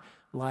not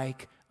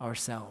like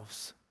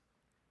ourselves.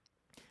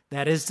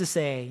 That is to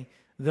say,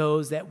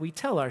 those that we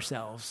tell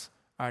ourselves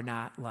are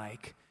not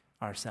like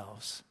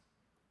ourselves.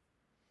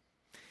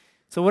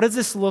 So what does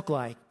this look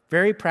like,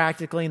 very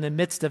practically, in the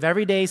midst of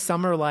everyday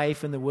summer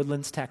life in the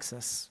Woodlands,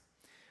 Texas?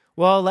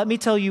 Well, let me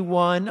tell you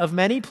one of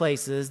many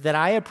places that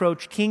I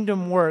approach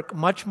kingdom work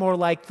much more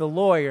like the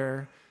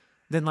lawyer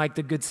than like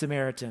the Good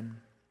Samaritan.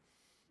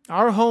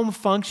 Our home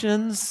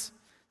functions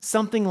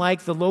something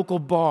like the local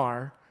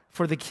bar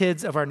for the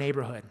kids of our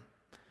neighborhood.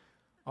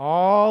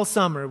 All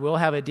summer, we'll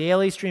have a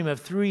daily stream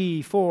of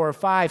 3, 4,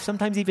 5,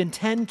 sometimes even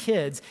 10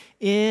 kids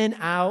in,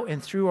 out,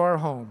 and through our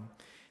home.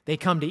 They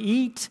come to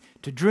eat,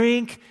 to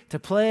drink, to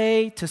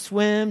play, to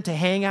swim, to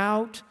hang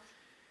out.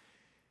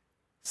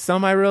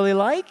 Some I really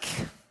like,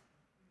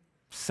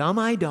 some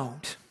I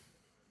don't.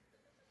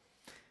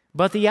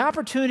 But the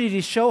opportunity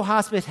to show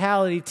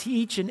hospitality to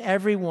each and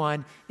every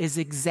one is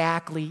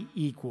exactly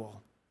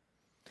equal.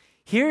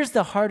 Here's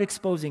the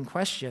heart-exposing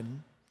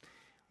question.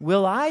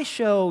 Will I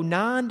show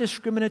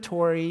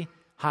non-discriminatory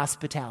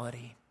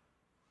hospitality?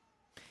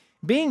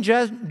 Being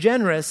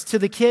generous to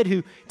the kid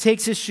who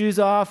takes his shoes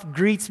off,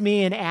 greets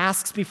me, and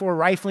asks before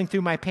rifling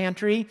through my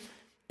pantry,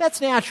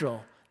 that's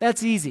natural.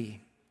 That's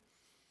easy.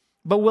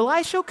 But will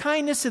I show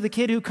kindness to the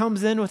kid who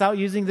comes in without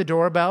using the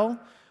doorbell,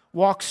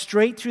 walks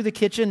straight through the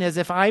kitchen as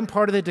if I'm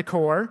part of the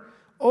decor,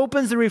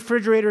 opens the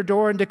refrigerator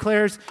door and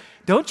declares,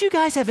 "Don't you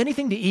guys have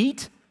anything to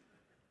eat?"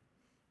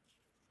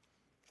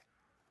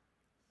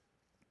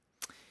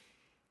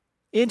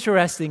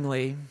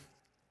 Interestingly,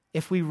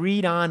 if we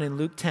read on in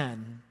Luke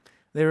 10,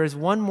 there is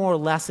one more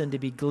lesson to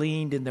be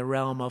gleaned in the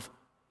realm of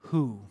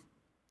who.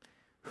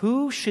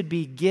 Who should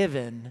be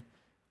given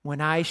when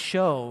I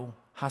show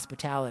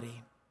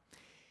hospitality?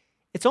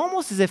 It's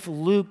almost as if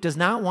Luke does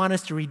not want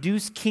us to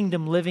reduce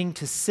kingdom living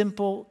to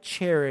simple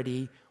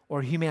charity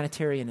or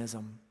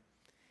humanitarianism,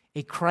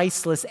 a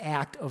Christless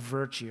act of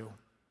virtue.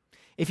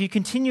 If you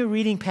continue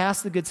reading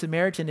past the Good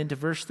Samaritan into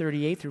verse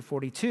 38 through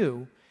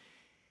 42,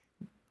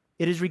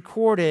 it is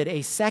recorded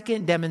a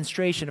second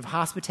demonstration of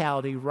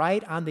hospitality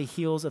right on the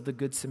heels of the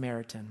Good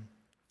Samaritan.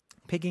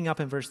 Picking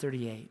up in verse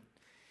 38.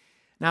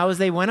 Now as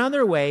they went on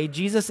their way,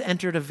 Jesus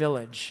entered a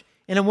village,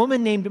 and a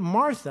woman named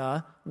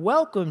Martha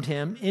welcomed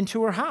him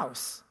into her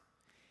house.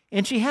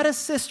 And she had a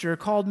sister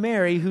called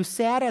Mary who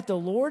sat at the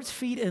Lord's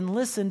feet and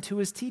listened to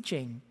his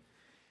teaching.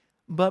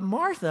 But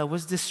Martha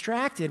was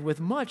distracted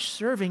with much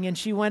serving, and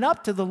she went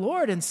up to the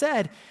Lord and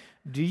said,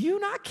 "Do you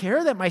not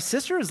care that my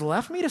sister has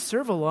left me to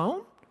serve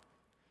alone?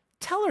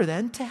 Tell her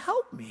then to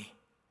help me."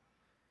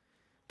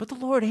 But the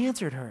Lord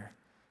answered her,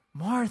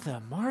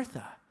 "Martha,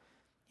 Martha,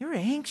 you're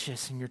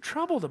anxious and you're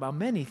troubled about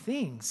many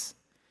things.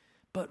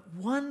 But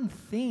one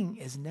thing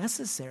is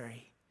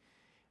necessary.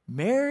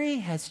 Mary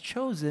has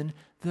chosen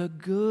the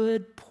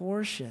good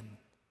portion,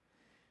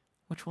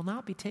 which will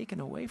not be taken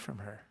away from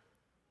her."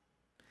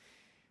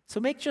 So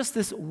make just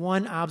this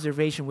one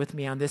observation with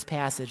me on this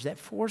passage that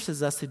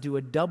forces us to do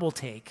a double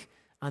take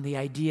on the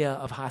idea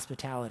of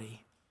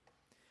hospitality.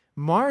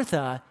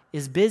 Martha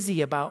is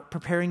busy about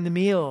preparing the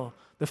meal,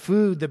 the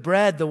food, the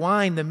bread, the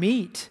wine, the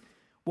meat,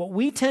 what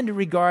we tend to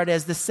regard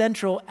as the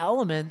central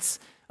elements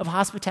of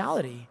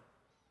hospitality.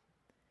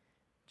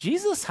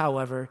 Jesus,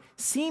 however,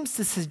 seems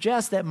to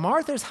suggest that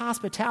Martha's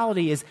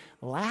hospitality is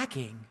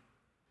lacking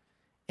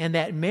and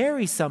that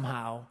Mary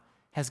somehow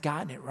has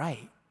gotten it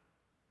right.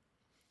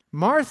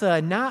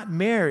 Martha, not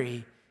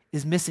Mary,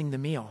 is missing the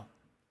meal.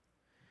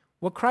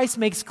 What Christ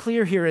makes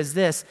clear here is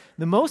this: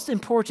 the most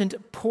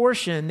important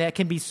portion that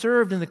can be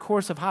served in the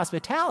course of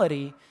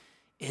hospitality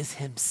is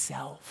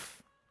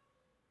himself.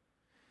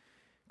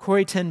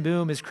 Corrie ten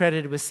Boom is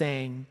credited with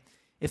saying,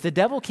 "If the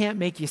devil can't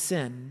make you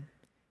sin,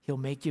 he'll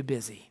make you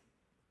busy."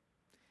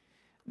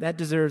 That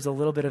deserves a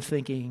little bit of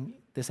thinking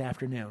this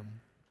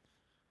afternoon.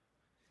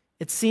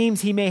 It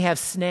seems he may have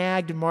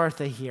snagged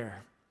Martha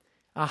here.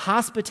 A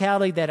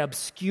hospitality that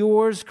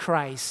obscures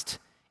Christ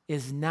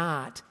is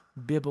not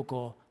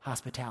biblical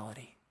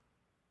hospitality.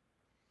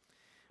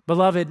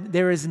 Beloved,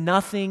 there is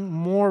nothing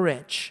more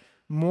rich,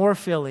 more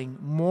filling,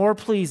 more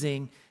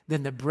pleasing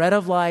than the bread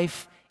of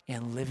life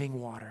and living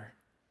water.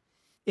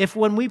 If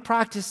when we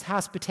practice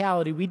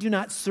hospitality, we do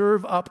not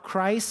serve up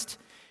Christ,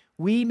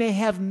 we may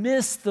have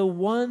missed the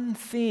one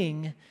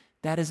thing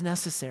that is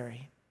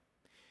necessary.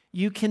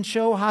 You can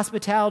show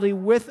hospitality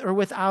with or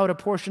without a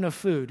portion of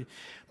food,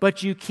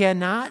 but you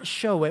cannot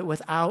show it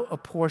without a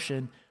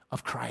portion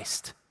of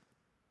Christ.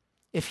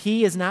 If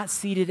he is not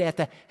seated at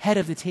the head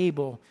of the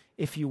table,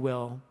 if you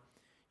will,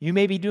 you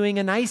may be doing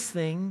a nice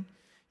thing,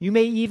 you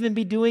may even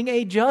be doing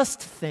a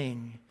just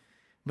thing,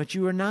 but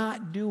you are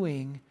not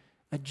doing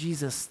a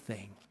Jesus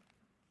thing.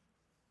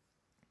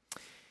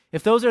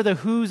 If those are the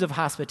who's of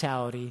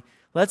hospitality,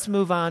 let's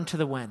move on to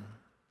the when.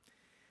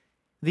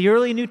 The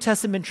early New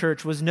Testament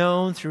church was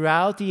known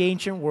throughout the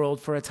ancient world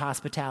for its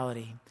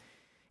hospitality.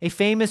 A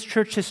famous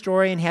church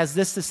historian has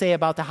this to say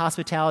about the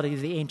hospitality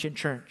of the ancient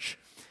church.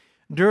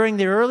 During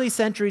the early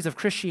centuries of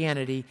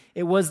Christianity,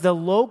 it was the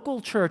local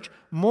church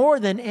more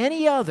than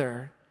any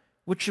other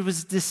which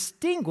was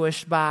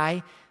distinguished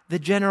by the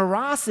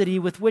generosity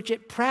with which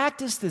it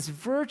practiced this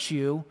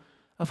virtue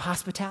of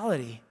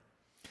hospitality.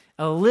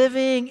 A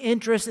living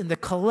interest in the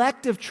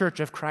collective church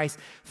of Christ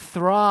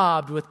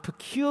throbbed with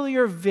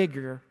peculiar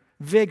vigor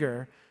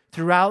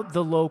throughout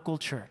the local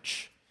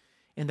church.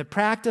 And the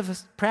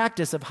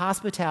practice of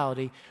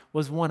hospitality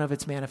was one of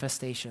its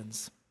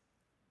manifestations.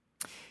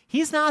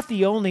 He's not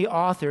the only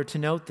author to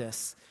note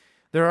this.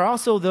 There are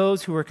also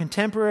those who were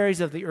contemporaries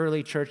of the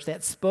early church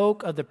that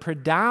spoke of the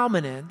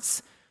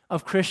predominance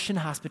of Christian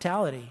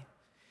hospitality.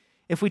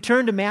 If we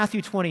turn to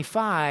Matthew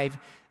 25,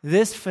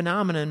 this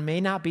phenomenon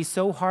may not be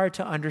so hard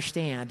to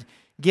understand,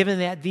 given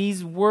that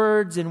these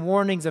words and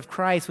warnings of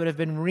Christ would have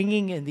been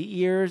ringing in the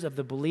ears of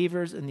the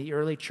believers in the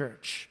early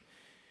church.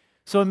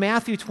 So in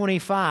Matthew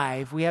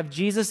 25, we have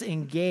Jesus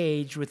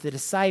engaged with the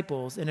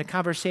disciples in a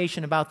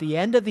conversation about the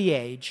end of the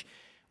age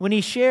when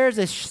he shares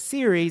a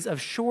series of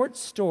short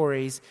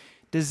stories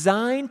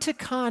designed to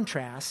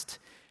contrast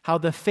how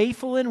the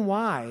faithful and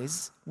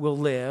wise will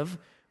live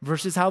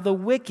versus how the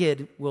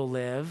wicked will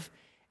live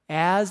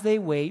as they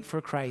wait for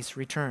Christ's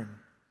return.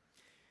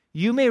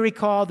 You may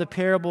recall the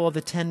parable of the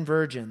 10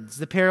 virgins,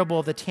 the parable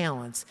of the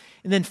talents,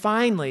 and then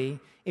finally,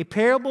 a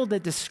parable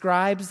that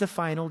describes the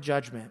final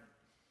judgment.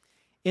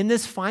 In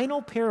this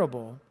final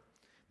parable,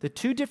 the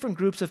two different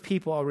groups of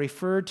people are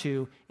referred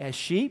to as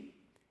sheep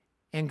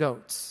and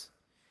goats.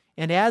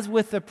 And as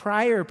with the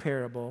prior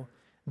parable,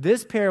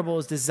 this parable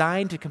is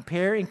designed to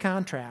compare and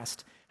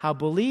contrast how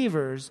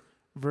believers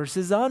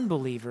versus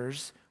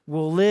unbelievers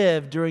will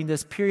live during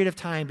this period of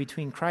time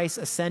between Christ's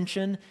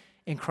ascension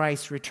and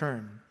Christ's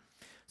return.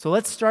 So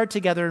let's start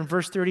together in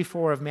verse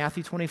 34 of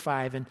Matthew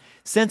 25. And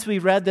since we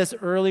read this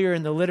earlier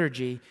in the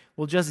liturgy,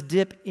 we'll just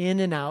dip in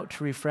and out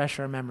to refresh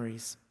our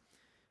memories.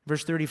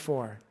 Verse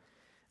 34.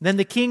 Then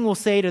the king will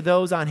say to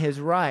those on his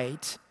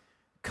right,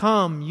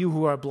 "Come, you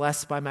who are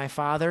blessed by my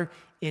Father,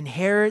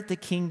 inherit the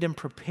kingdom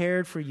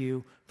prepared for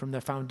you from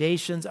the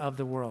foundations of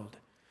the world.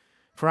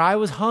 For I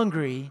was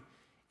hungry,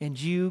 and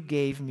you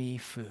gave me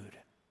food."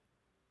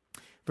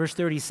 Verse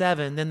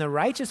 37, then the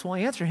righteous will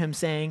answer him,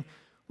 saying,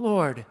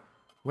 "Lord,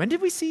 when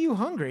did we see you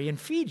hungry and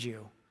feed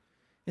you?"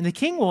 And the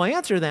king will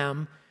answer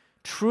them,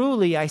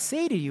 "Truly I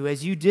say to you,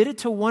 as you did it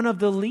to one of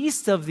the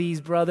least of these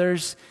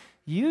brothers,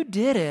 you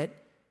did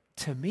it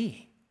to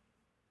me."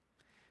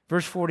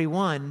 Verse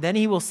 41, then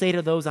he will say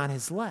to those on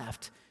his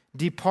left,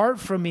 "Depart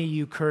from me,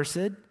 you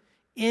cursed,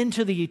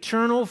 into the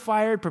eternal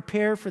fire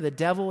prepared for the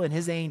devil and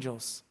his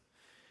angels.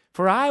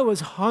 For I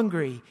was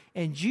hungry,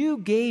 and you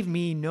gave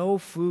me no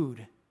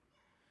food."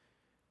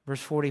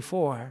 Verse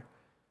 44,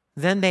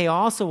 then they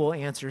also will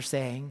answer,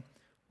 saying,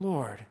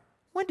 "Lord,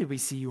 when did we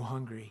see you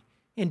hungry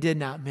and did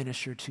not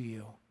minister to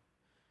you?"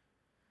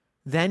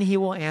 Then he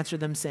will answer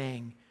them,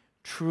 saying,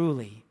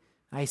 "Truly,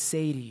 I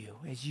say to you,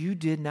 as you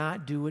did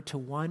not do it to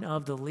one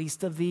of the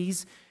least of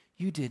these,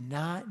 you did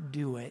not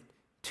do it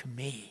to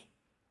me."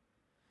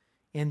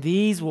 And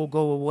these will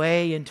go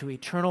away into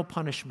eternal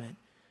punishment,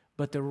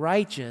 but the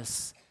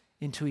righteous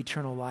into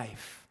eternal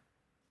life.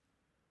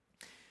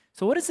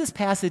 So what does this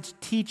passage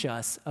teach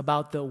us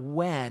about the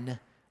when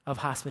of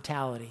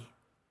hospitality?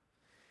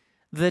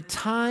 The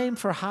time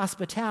for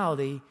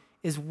hospitality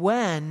is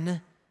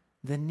when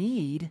the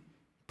need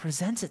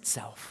presents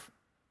itself.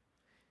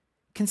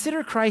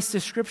 Consider Christ's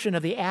description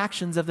of the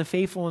actions of the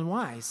faithful and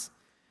wise.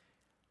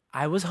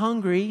 I was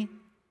hungry,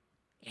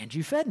 and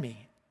you fed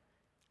me.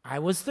 I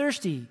was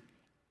thirsty,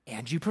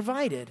 and you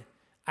provided.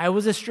 I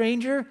was a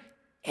stranger,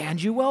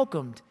 and you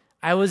welcomed.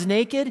 I was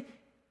naked,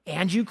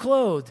 and you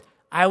clothed.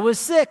 I was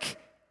sick,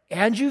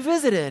 and you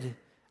visited.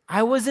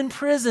 I was in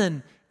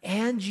prison,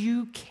 and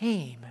you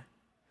came.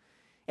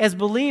 As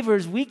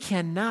believers, we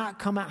cannot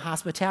come at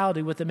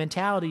hospitality with the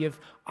mentality of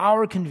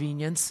our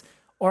convenience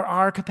or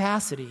our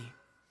capacity.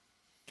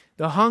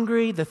 The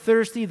hungry, the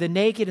thirsty, the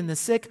naked, and the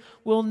sick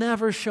will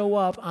never show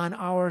up on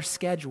our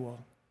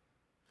schedule.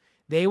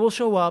 They will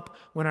show up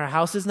when our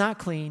house is not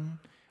clean,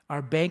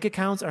 our bank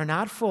accounts are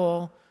not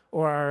full,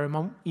 or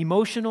our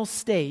emotional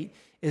state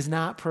is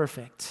not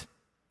perfect.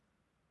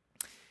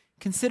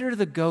 Consider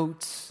the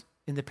goats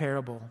in the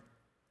parable.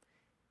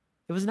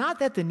 It was not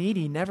that the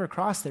needy never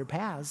crossed their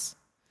paths,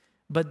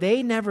 but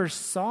they never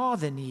saw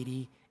the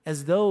needy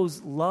as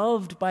those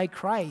loved by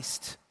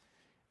Christ,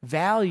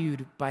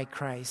 valued by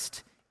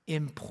Christ,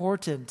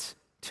 important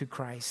to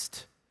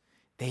Christ.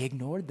 They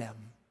ignored them.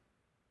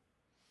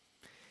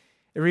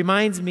 It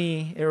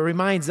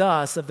reminds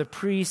us of the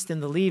priest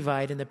and the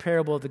Levite in the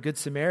parable of the Good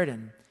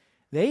Samaritan.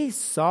 They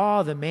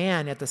saw the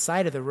man at the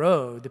side of the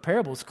road. The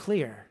parable is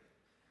clear.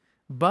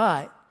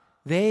 But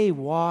they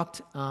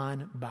walked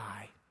on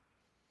by.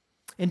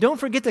 And don't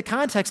forget the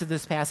context of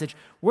this passage.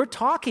 We're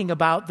talking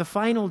about the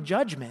final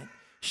judgment.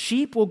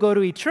 Sheep will go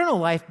to eternal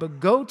life, but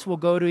goats will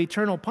go to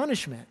eternal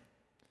punishment.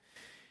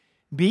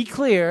 Be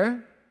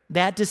clear,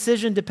 that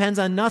decision depends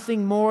on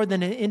nothing more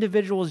than an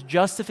individual's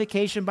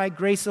justification by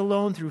grace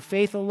alone, through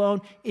faith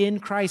alone, in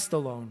Christ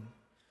alone.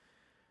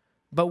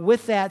 But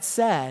with that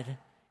said,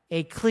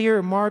 a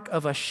clear mark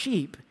of a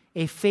sheep,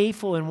 a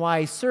faithful and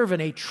wise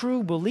servant, a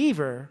true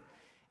believer,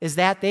 is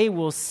that they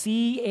will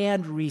see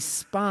and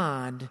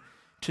respond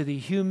to the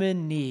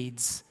human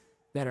needs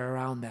that are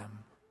around them.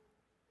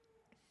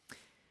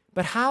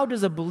 But how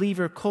does a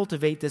believer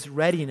cultivate this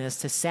readiness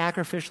to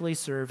sacrificially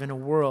serve in a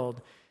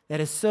world that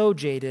is so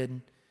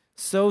jaded,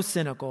 so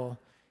cynical,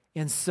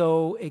 and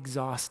so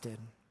exhausted?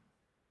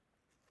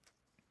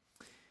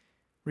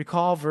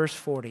 Recall verse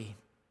 40.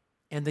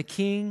 And the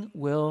king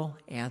will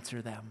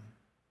answer them.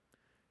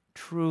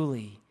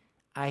 Truly,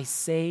 I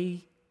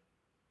say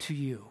to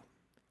you,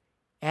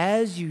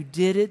 as you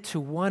did it to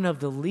one of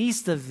the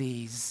least of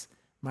these,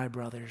 my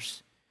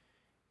brothers,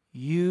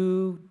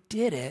 you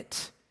did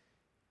it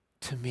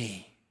to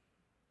me.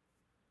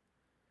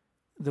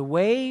 The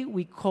way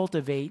we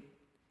cultivate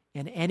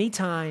in any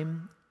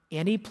time,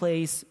 any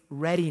place,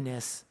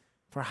 readiness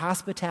for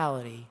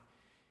hospitality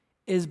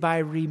is by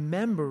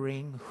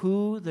remembering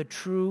who the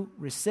true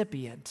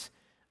recipient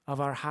of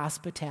our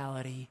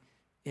hospitality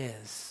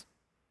is.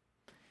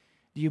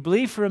 Do you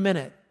believe for a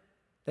minute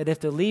that if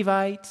the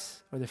Levite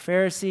or the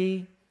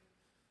Pharisee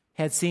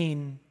had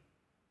seen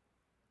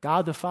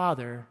God the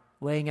Father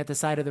laying at the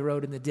side of the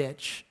road in the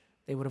ditch,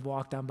 they would have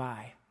walked on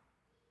by?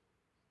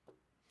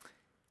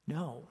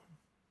 No.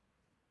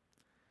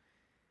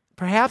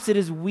 Perhaps it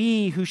is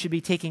we who should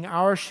be taking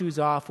our shoes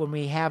off when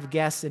we have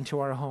guests into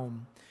our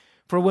home.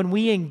 For when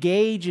we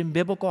engage in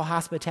biblical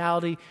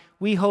hospitality,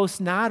 we host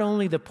not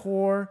only the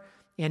poor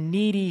and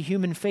needy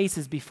human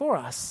faces before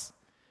us,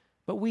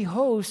 but we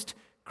host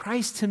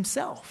Christ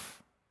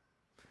himself.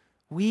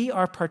 We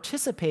are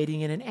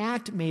participating in an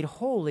act made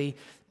holy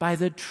by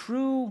the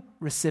true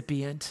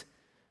recipient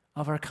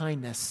of our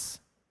kindness.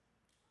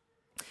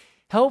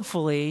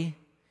 Helpfully,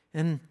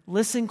 and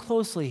listen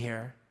closely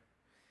here,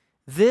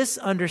 this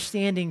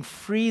understanding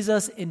frees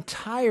us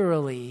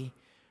entirely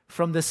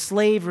from the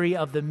slavery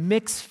of the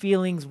mixed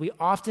feelings we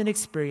often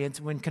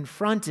experience when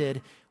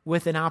confronted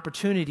with an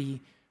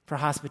opportunity for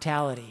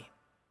hospitality.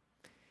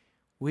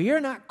 We are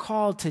not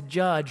called to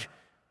judge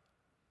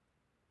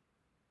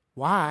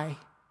why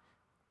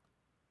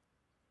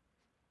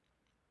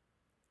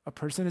a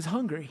person is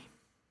hungry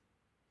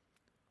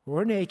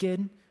or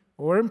naked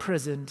or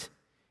imprisoned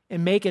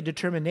and make a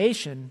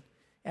determination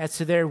as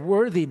to their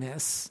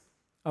worthiness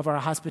of our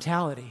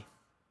hospitality.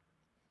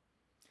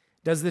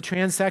 Does the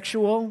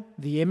transsexual,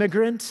 the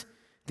immigrant,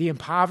 the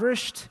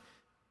impoverished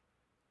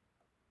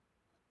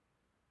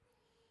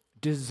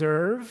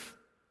deserve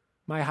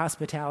my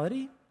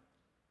hospitality?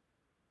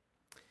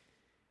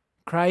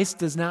 Christ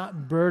does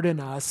not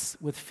burden us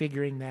with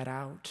figuring that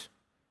out.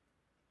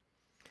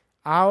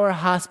 Our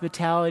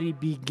hospitality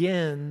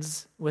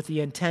begins with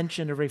the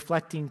intention of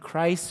reflecting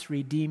Christ's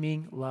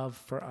redeeming love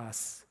for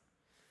us.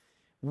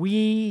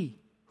 We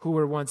who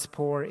were once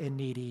poor and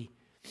needy,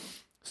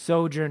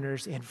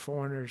 sojourners and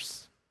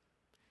foreigners,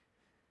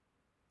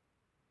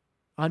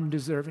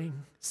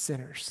 undeserving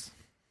sinners.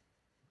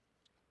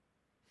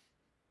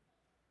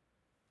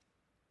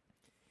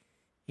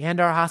 And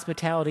our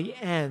hospitality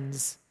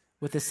ends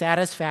with the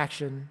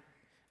satisfaction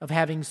of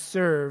having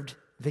served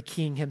the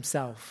King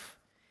himself,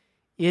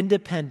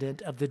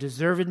 independent of the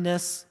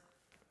deservedness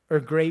or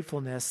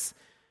gratefulness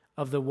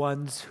of the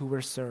ones who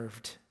were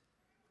served.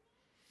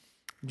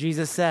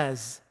 Jesus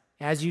says,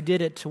 as you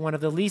did it to one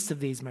of the least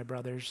of these, my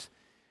brothers,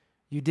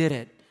 you did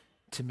it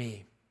to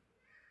me.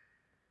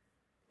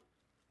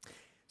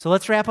 So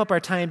let's wrap up our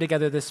time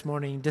together this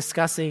morning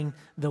discussing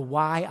the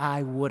why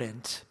I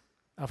wouldn't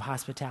of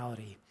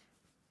hospitality.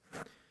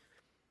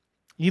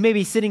 You may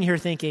be sitting here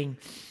thinking,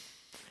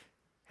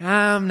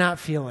 I'm not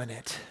feeling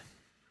it.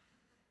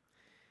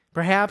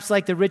 Perhaps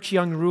like the rich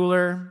young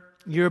ruler,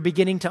 you're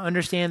beginning to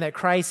understand that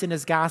Christ and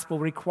his gospel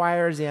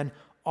requires an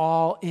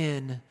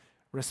all-in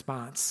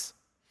response.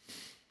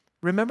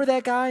 Remember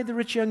that guy, the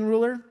rich young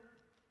ruler?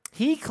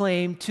 He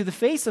claimed to the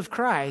face of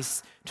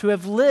Christ to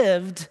have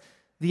lived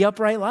the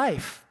upright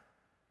life.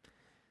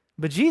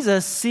 But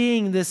Jesus,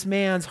 seeing this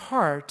man's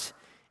heart,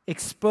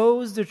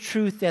 exposed the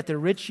truth that the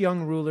rich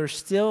young ruler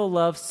still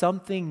loved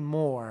something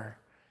more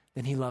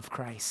than he loved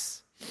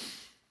Christ.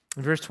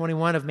 In verse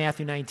 21 of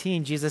Matthew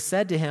 19, Jesus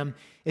said to him,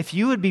 "If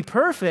you would be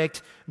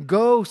perfect,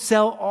 go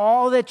sell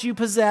all that you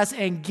possess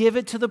and give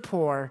it to the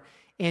poor,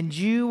 and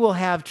you will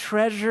have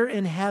treasure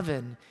in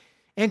heaven.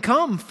 And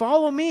come,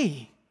 follow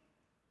me."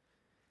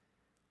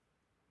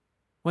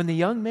 When the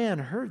young man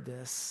heard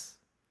this,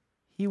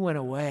 he went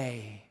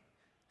away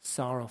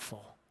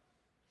sorrowful,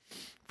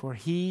 for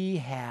he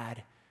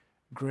had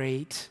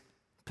great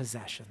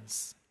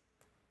possessions.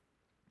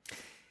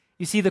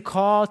 You see, the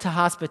call to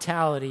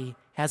hospitality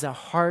has a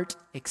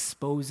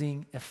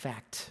heart-exposing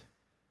effect.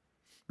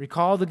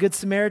 Recall the Good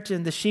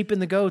Samaritan, the sheep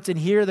and the goats, and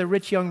here the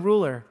rich young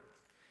ruler.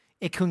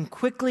 It can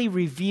quickly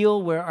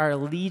reveal where our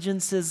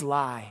allegiances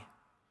lie.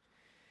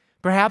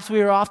 Perhaps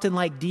we are often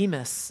like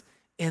Demas,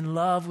 in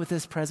love with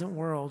this present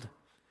world.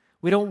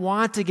 We don't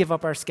want to give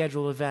up our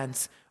scheduled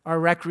events, our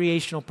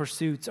recreational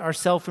pursuits, our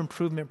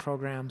self-improvement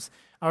programs,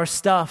 our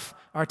stuff,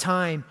 our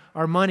time,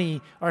 our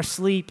money, our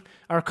sleep,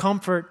 our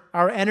comfort,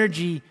 our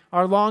energy,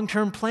 our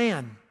long-term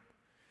plan.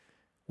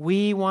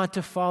 We want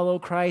to follow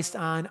Christ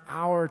on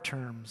our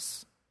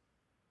terms.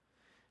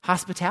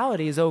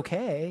 Hospitality is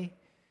okay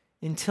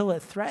until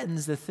it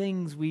threatens the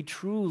things we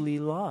truly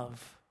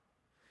love.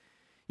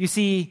 You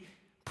see,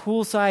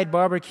 poolside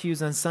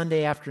barbecues on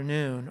Sunday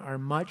afternoon are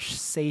much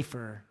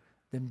safer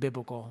than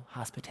biblical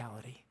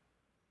hospitality.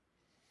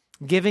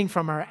 Giving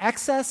from our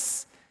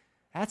excess,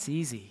 that's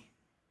easy.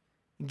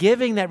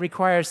 Giving that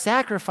requires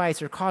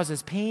sacrifice or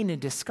causes pain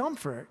and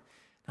discomfort,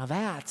 now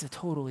that's a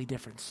totally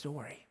different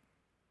story.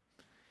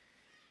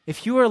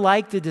 If you are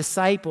like the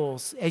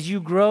disciples, as you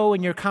grow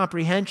in your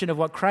comprehension of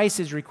what Christ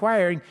is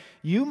requiring,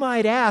 you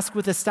might ask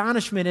with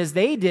astonishment, as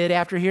they did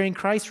after hearing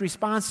Christ's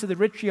response to the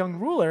rich young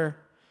ruler,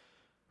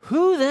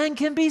 who then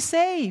can be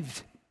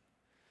saved?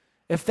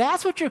 If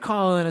that's what you're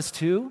calling us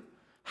to,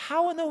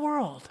 how in the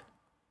world?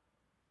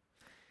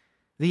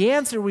 The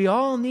answer we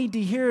all need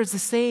to hear is the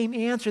same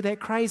answer that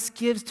Christ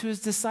gives to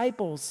his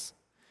disciples.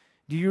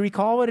 Do you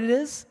recall what it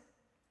is?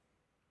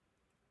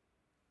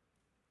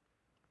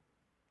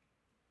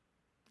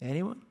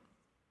 Anyone?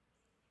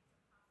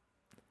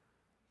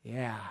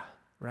 Yeah,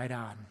 right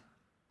on.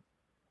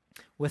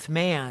 With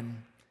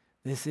man,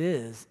 this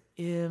is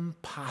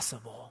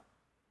impossible.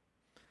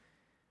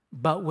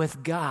 But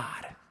with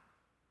God,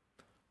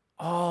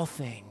 all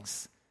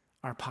things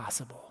are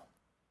possible.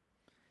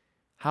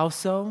 How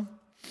so?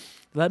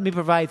 Let me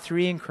provide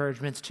 3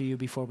 encouragements to you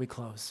before we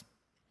close.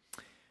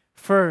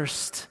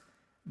 First,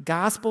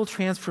 gospel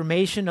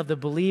transformation of the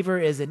believer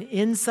is an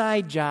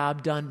inside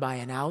job done by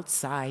an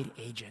outside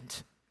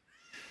agent.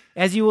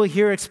 As you will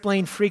hear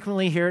explained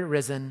frequently here at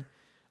Risen,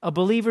 a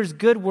believer's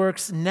good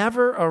works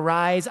never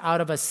arise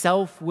out of a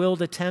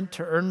self-willed attempt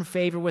to earn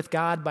favor with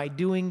God by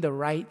doing the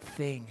right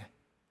thing.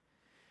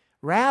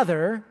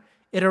 Rather,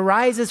 it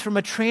arises from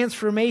a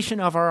transformation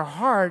of our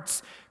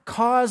hearts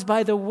caused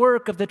by the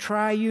work of the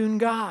triune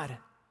God.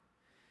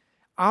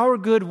 Our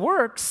good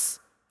works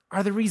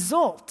are the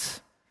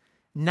result,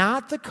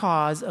 not the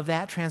cause of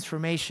that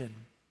transformation.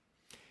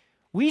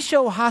 We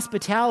show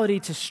hospitality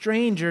to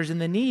strangers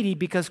and the needy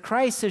because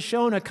Christ has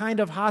shown a kind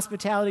of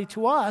hospitality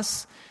to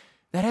us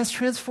that has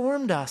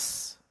transformed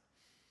us.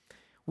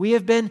 We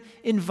have been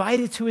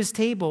invited to his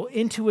table,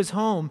 into his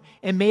home,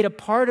 and made a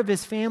part of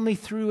his family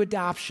through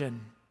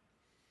adoption.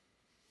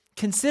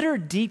 Consider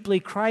deeply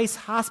Christ's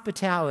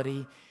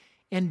hospitality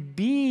and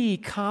be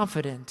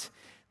confident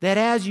that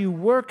as you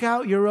work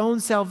out your own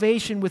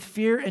salvation with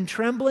fear and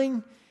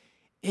trembling,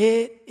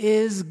 it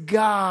is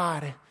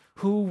God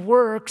who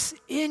works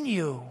in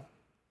you,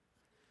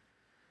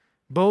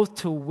 both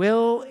to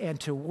will and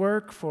to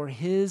work for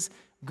his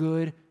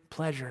good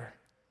pleasure.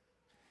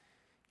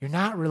 You're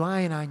not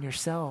relying on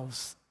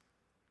yourselves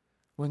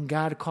when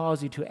God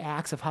calls you to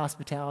acts of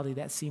hospitality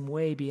that seem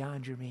way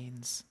beyond your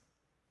means.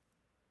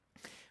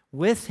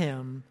 With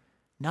him,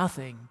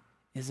 nothing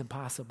is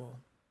impossible.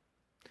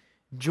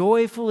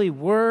 Joyfully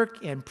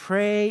work and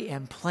pray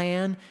and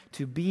plan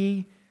to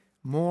be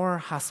more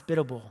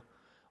hospitable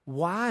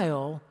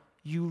while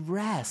you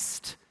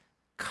rest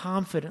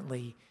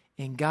confidently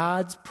in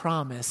God's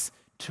promise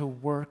to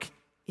work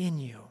in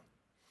you.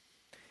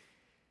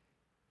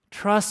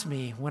 Trust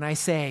me when I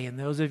say, and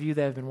those of you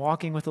that have been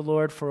walking with the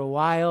Lord for a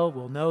while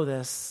will know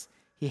this,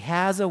 he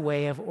has a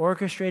way of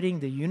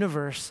orchestrating the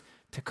universe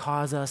to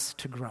cause us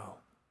to grow.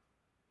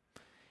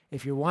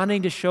 If you're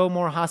wanting to show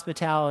more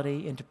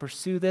hospitality and to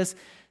pursue this,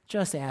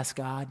 just ask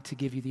God to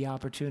give you the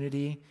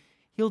opportunity.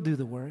 He'll do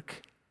the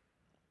work.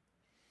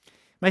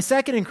 My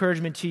second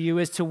encouragement to you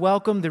is to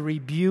welcome the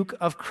rebuke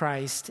of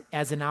Christ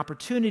as an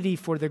opportunity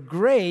for the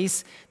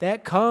grace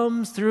that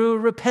comes through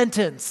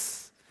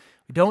repentance.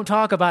 We don't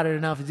talk about it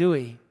enough, do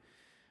we?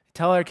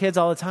 Tell our kids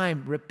all the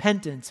time,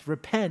 repentance,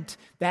 repent.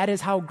 That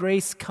is how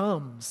grace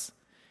comes.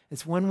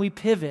 It's when we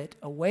pivot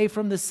away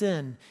from the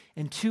sin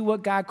and to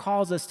what God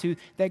calls us to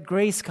that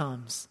grace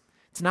comes.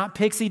 It's not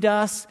pixie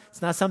dust.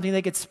 It's not something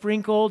that gets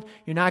sprinkled.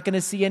 You're not going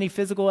to see any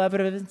physical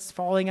evidence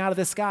falling out of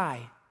the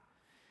sky.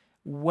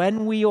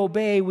 When we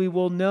obey, we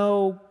will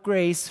know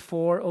grace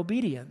for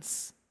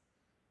obedience.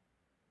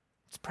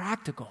 It's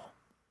practical.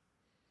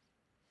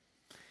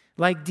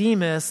 Like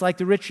Demas, like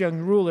the rich young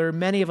ruler,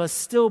 many of us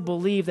still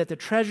believe that the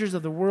treasures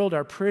of the world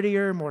are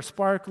prettier, more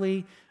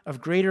sparkly,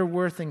 of greater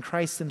worth than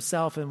Christ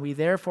himself, and we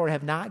therefore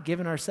have not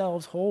given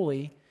ourselves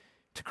wholly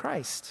to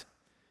Christ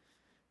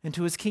and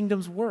to his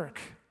kingdom's work.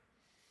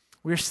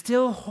 We're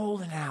still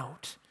holding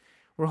out.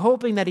 We're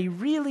hoping that he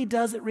really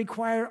doesn't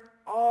require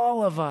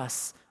all of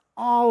us,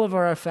 all of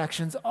our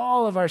affections,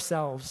 all of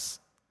ourselves.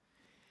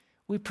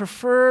 We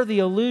prefer the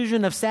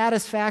illusion of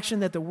satisfaction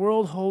that the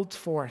world holds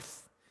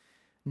forth,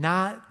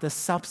 not the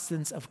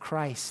substance of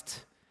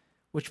Christ,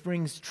 which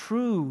brings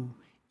true,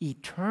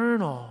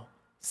 eternal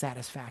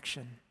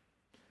satisfaction.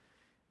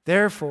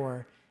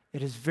 Therefore,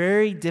 it is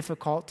very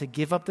difficult to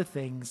give up the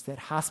things that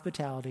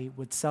hospitality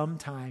would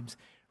sometimes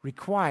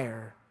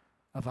require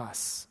of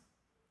us.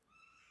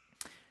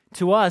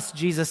 To us,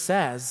 Jesus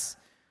says,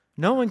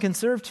 no one can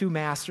serve two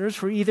masters,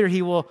 for either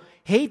he will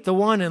hate the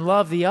one and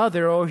love the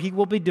other, or he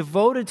will be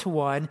devoted to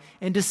one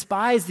and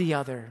despise the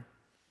other.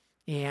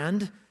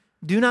 And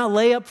do not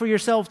lay up for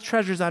yourselves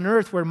treasures on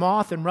earth where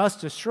moth and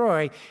rust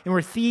destroy and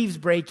where thieves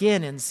break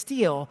in and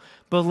steal,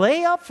 but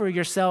lay up for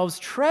yourselves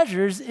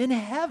treasures in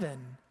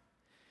heaven,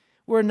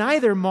 where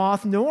neither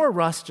moth nor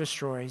rust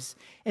destroys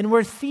and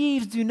where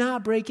thieves do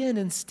not break in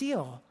and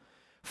steal.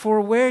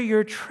 For where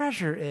your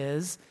treasure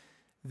is,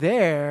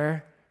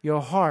 there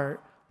your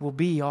heart will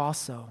be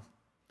also.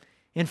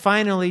 And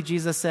finally,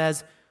 Jesus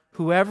says,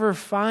 whoever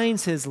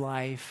finds his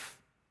life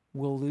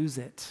will lose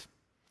it.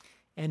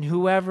 And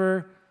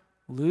whoever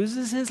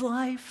loses his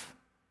life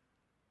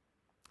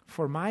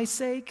for my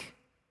sake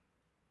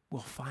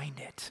will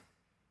find it.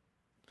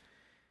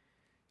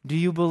 Do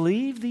you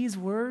believe these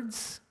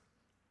words?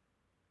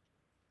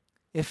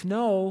 If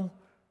no,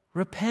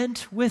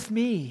 repent with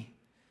me,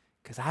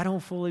 because I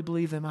don't fully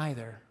believe them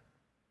either.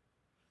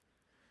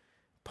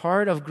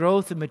 Part of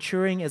growth and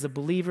maturing as a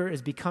believer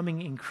is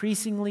becoming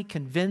increasingly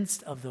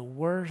convinced of the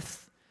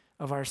worth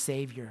of our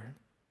Savior.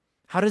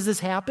 How does this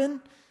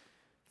happen?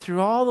 Through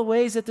all the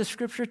ways that the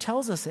Scripture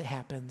tells us it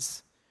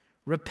happens.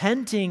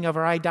 Repenting of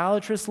our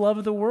idolatrous love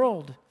of the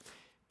world,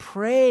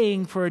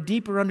 praying for a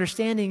deeper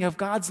understanding of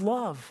God's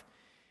love,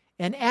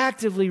 and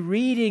actively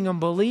reading and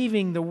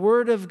believing the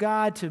Word of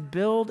God to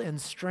build and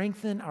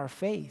strengthen our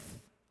faith.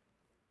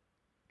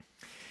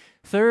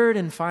 Third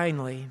and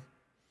finally,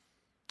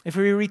 if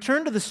we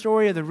return to the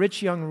story of the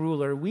rich young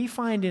ruler, we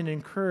find an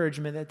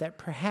encouragement that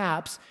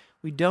perhaps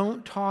we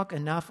don't talk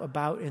enough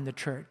about in the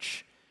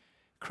church.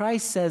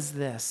 Christ says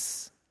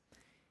this,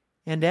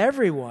 and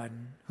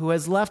everyone who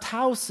has left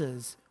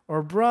houses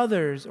or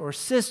brothers or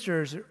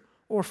sisters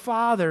or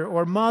father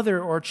or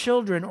mother or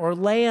children or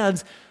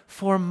lands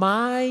for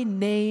my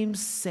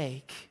name's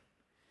sake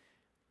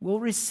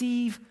will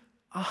receive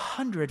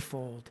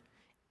 100-fold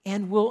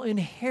and will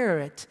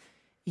inherit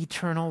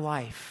eternal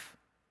life.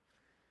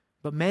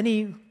 But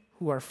many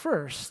who are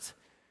first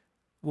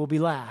will be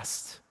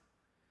last,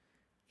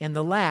 and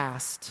the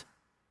last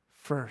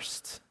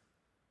first.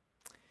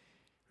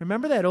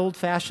 Remember that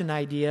old-fashioned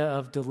idea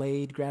of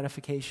delayed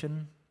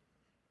gratification?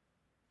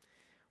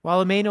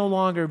 While it may no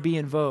longer be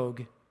in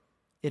vogue,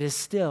 it is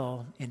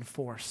still in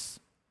force.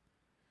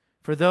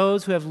 For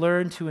those who have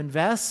learned to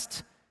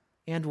invest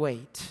and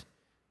wait,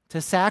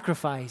 to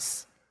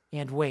sacrifice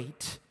and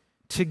wait,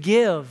 to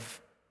give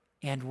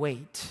and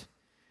wait,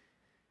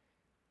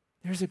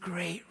 there's a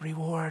great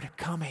reward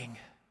coming.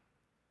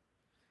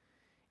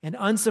 And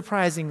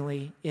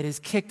unsurprisingly, it is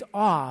kicked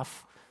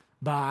off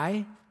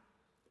by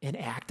an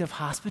act of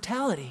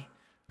hospitality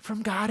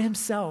from God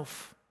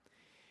himself.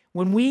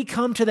 When we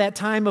come to that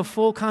time of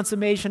full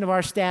consummation of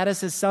our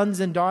status as sons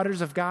and daughters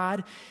of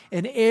God,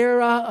 an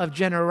era of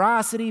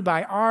generosity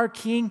by our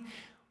King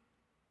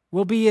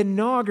will be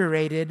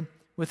inaugurated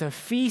with a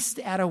feast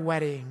at a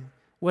wedding,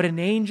 what an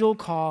angel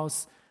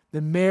calls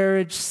the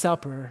marriage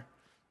supper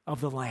of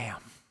the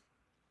Lamb.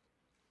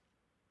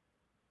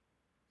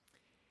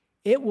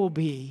 It will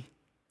be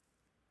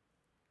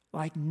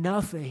like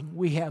nothing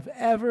we have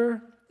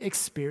ever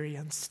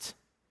experienced.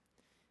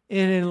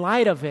 And in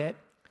light of it,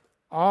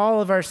 all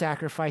of our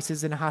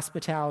sacrifices in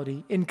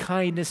hospitality, in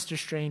kindness to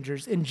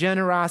strangers, in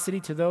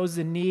generosity to those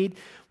in need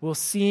will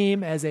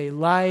seem as a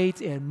light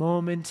and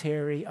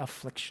momentary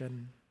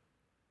affliction.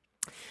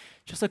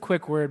 Just a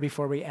quick word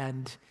before we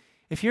end.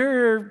 If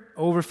you're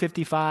over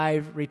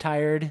 55,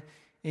 retired,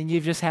 and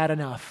you've just had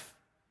enough,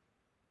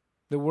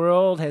 the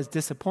world has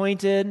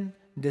disappointed,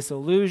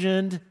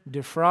 disillusioned,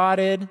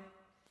 defrauded,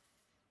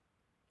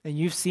 and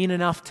you've seen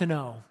enough to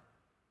know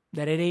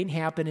that it ain't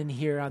happening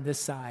here on this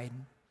side.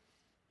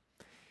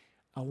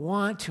 I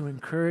want to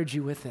encourage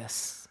you with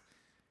this.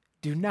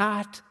 Do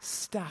not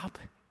stop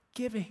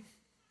giving.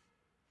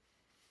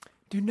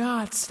 Do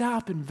not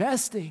stop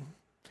investing.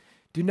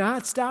 Do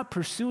not stop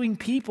pursuing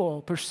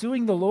people,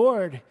 pursuing the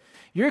Lord.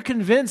 You're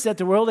convinced that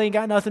the world ain't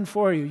got nothing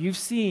for you. You've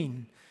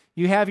seen.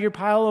 You have your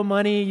pile of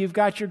money, you've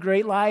got your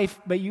great life,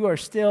 but you are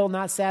still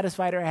not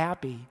satisfied or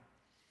happy.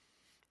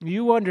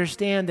 You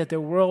understand that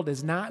the world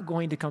is not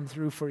going to come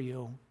through for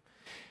you.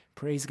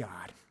 Praise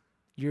God.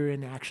 You're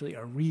in actually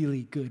a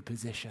really good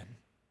position.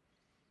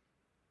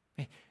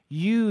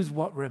 Use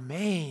what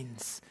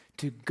remains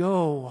to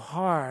go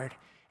hard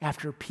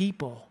after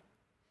people,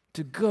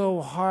 to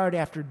go hard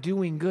after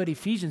doing good.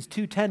 Ephesians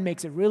 2:10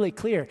 makes it really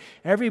clear.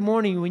 Every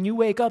morning when you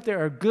wake up,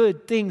 there are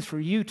good things for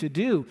you to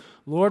do.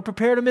 Lord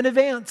prepared them in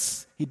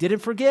advance. He didn't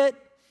forget.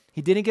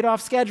 He didn't get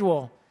off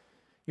schedule.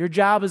 Your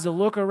job is to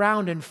look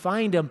around and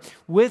find them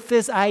with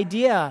this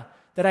idea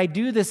that I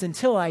do this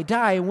until I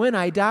die. And when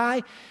I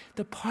die,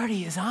 the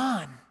party is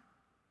on.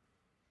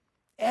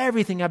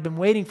 Everything I've been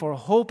waiting for,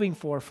 hoping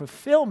for,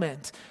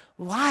 fulfillment,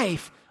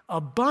 life,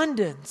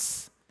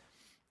 abundance.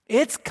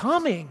 It's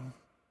coming.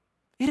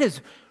 It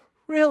is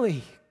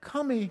really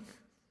coming.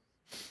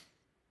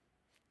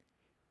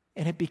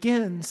 And it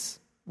begins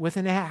with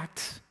an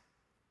act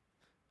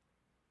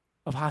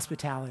of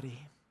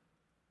hospitality.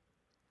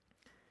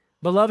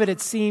 Beloved,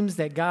 it seems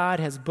that God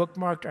has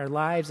bookmarked our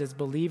lives as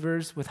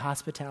believers with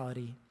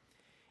hospitality.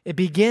 It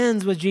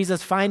begins with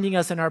Jesus finding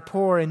us in our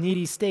poor and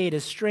needy state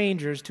as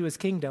strangers to his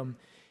kingdom,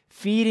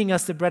 feeding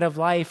us the bread of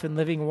life and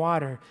living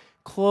water,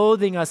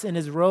 clothing us in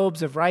his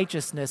robes of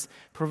righteousness,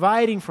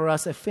 providing for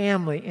us a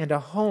family and a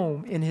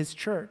home in his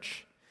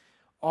church,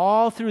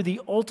 all through the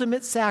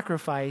ultimate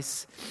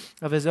sacrifice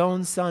of his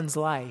own son's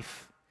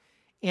life.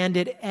 And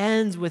it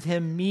ends with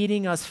him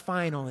meeting us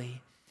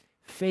finally,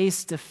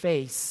 face to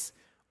face,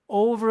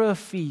 over a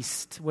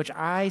feast, which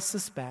I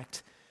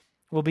suspect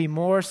will be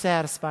more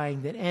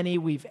satisfying than any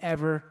we've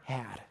ever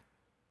had.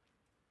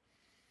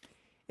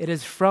 It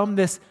is from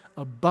this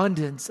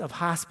abundance of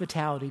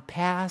hospitality,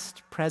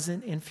 past,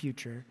 present, and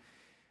future,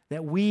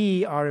 that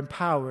we are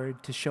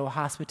empowered to show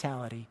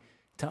hospitality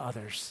to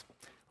others.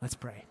 Let's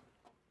pray.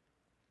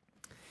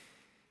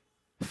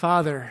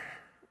 Father,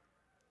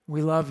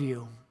 we love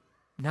you.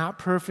 Not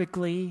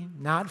perfectly,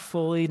 not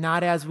fully,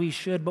 not as we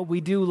should, but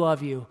we do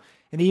love you.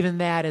 And even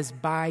that is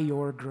by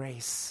your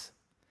grace.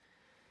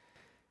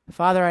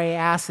 Father, I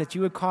ask that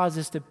you would cause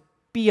us to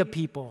be a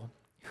people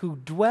who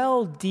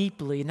dwell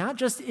deeply, not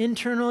just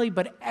internally,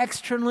 but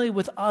externally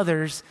with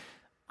others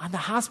on the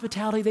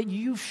hospitality that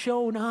you've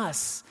shown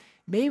us.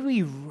 May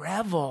we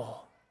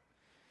revel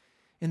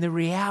in the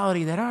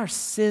reality that our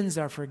sins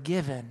are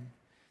forgiven,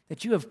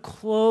 that you have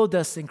clothed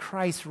us in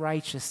Christ's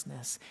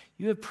righteousness.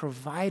 You have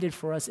provided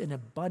for us in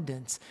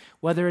abundance,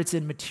 whether it's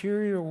in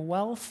material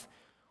wealth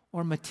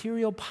or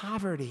material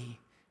poverty.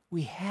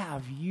 We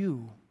have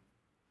you.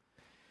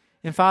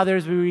 And Father,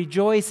 as we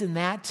rejoice in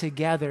that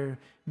together,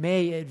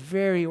 may it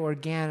very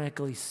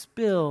organically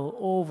spill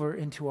over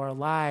into our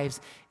lives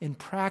in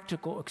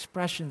practical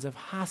expressions of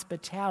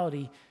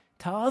hospitality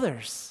to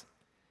others.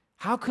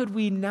 How could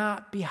we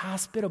not be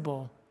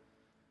hospitable,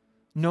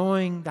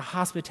 knowing the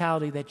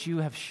hospitality that you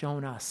have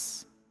shown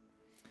us?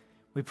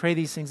 We pray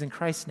these things in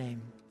Christ's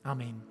name.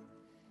 Amen.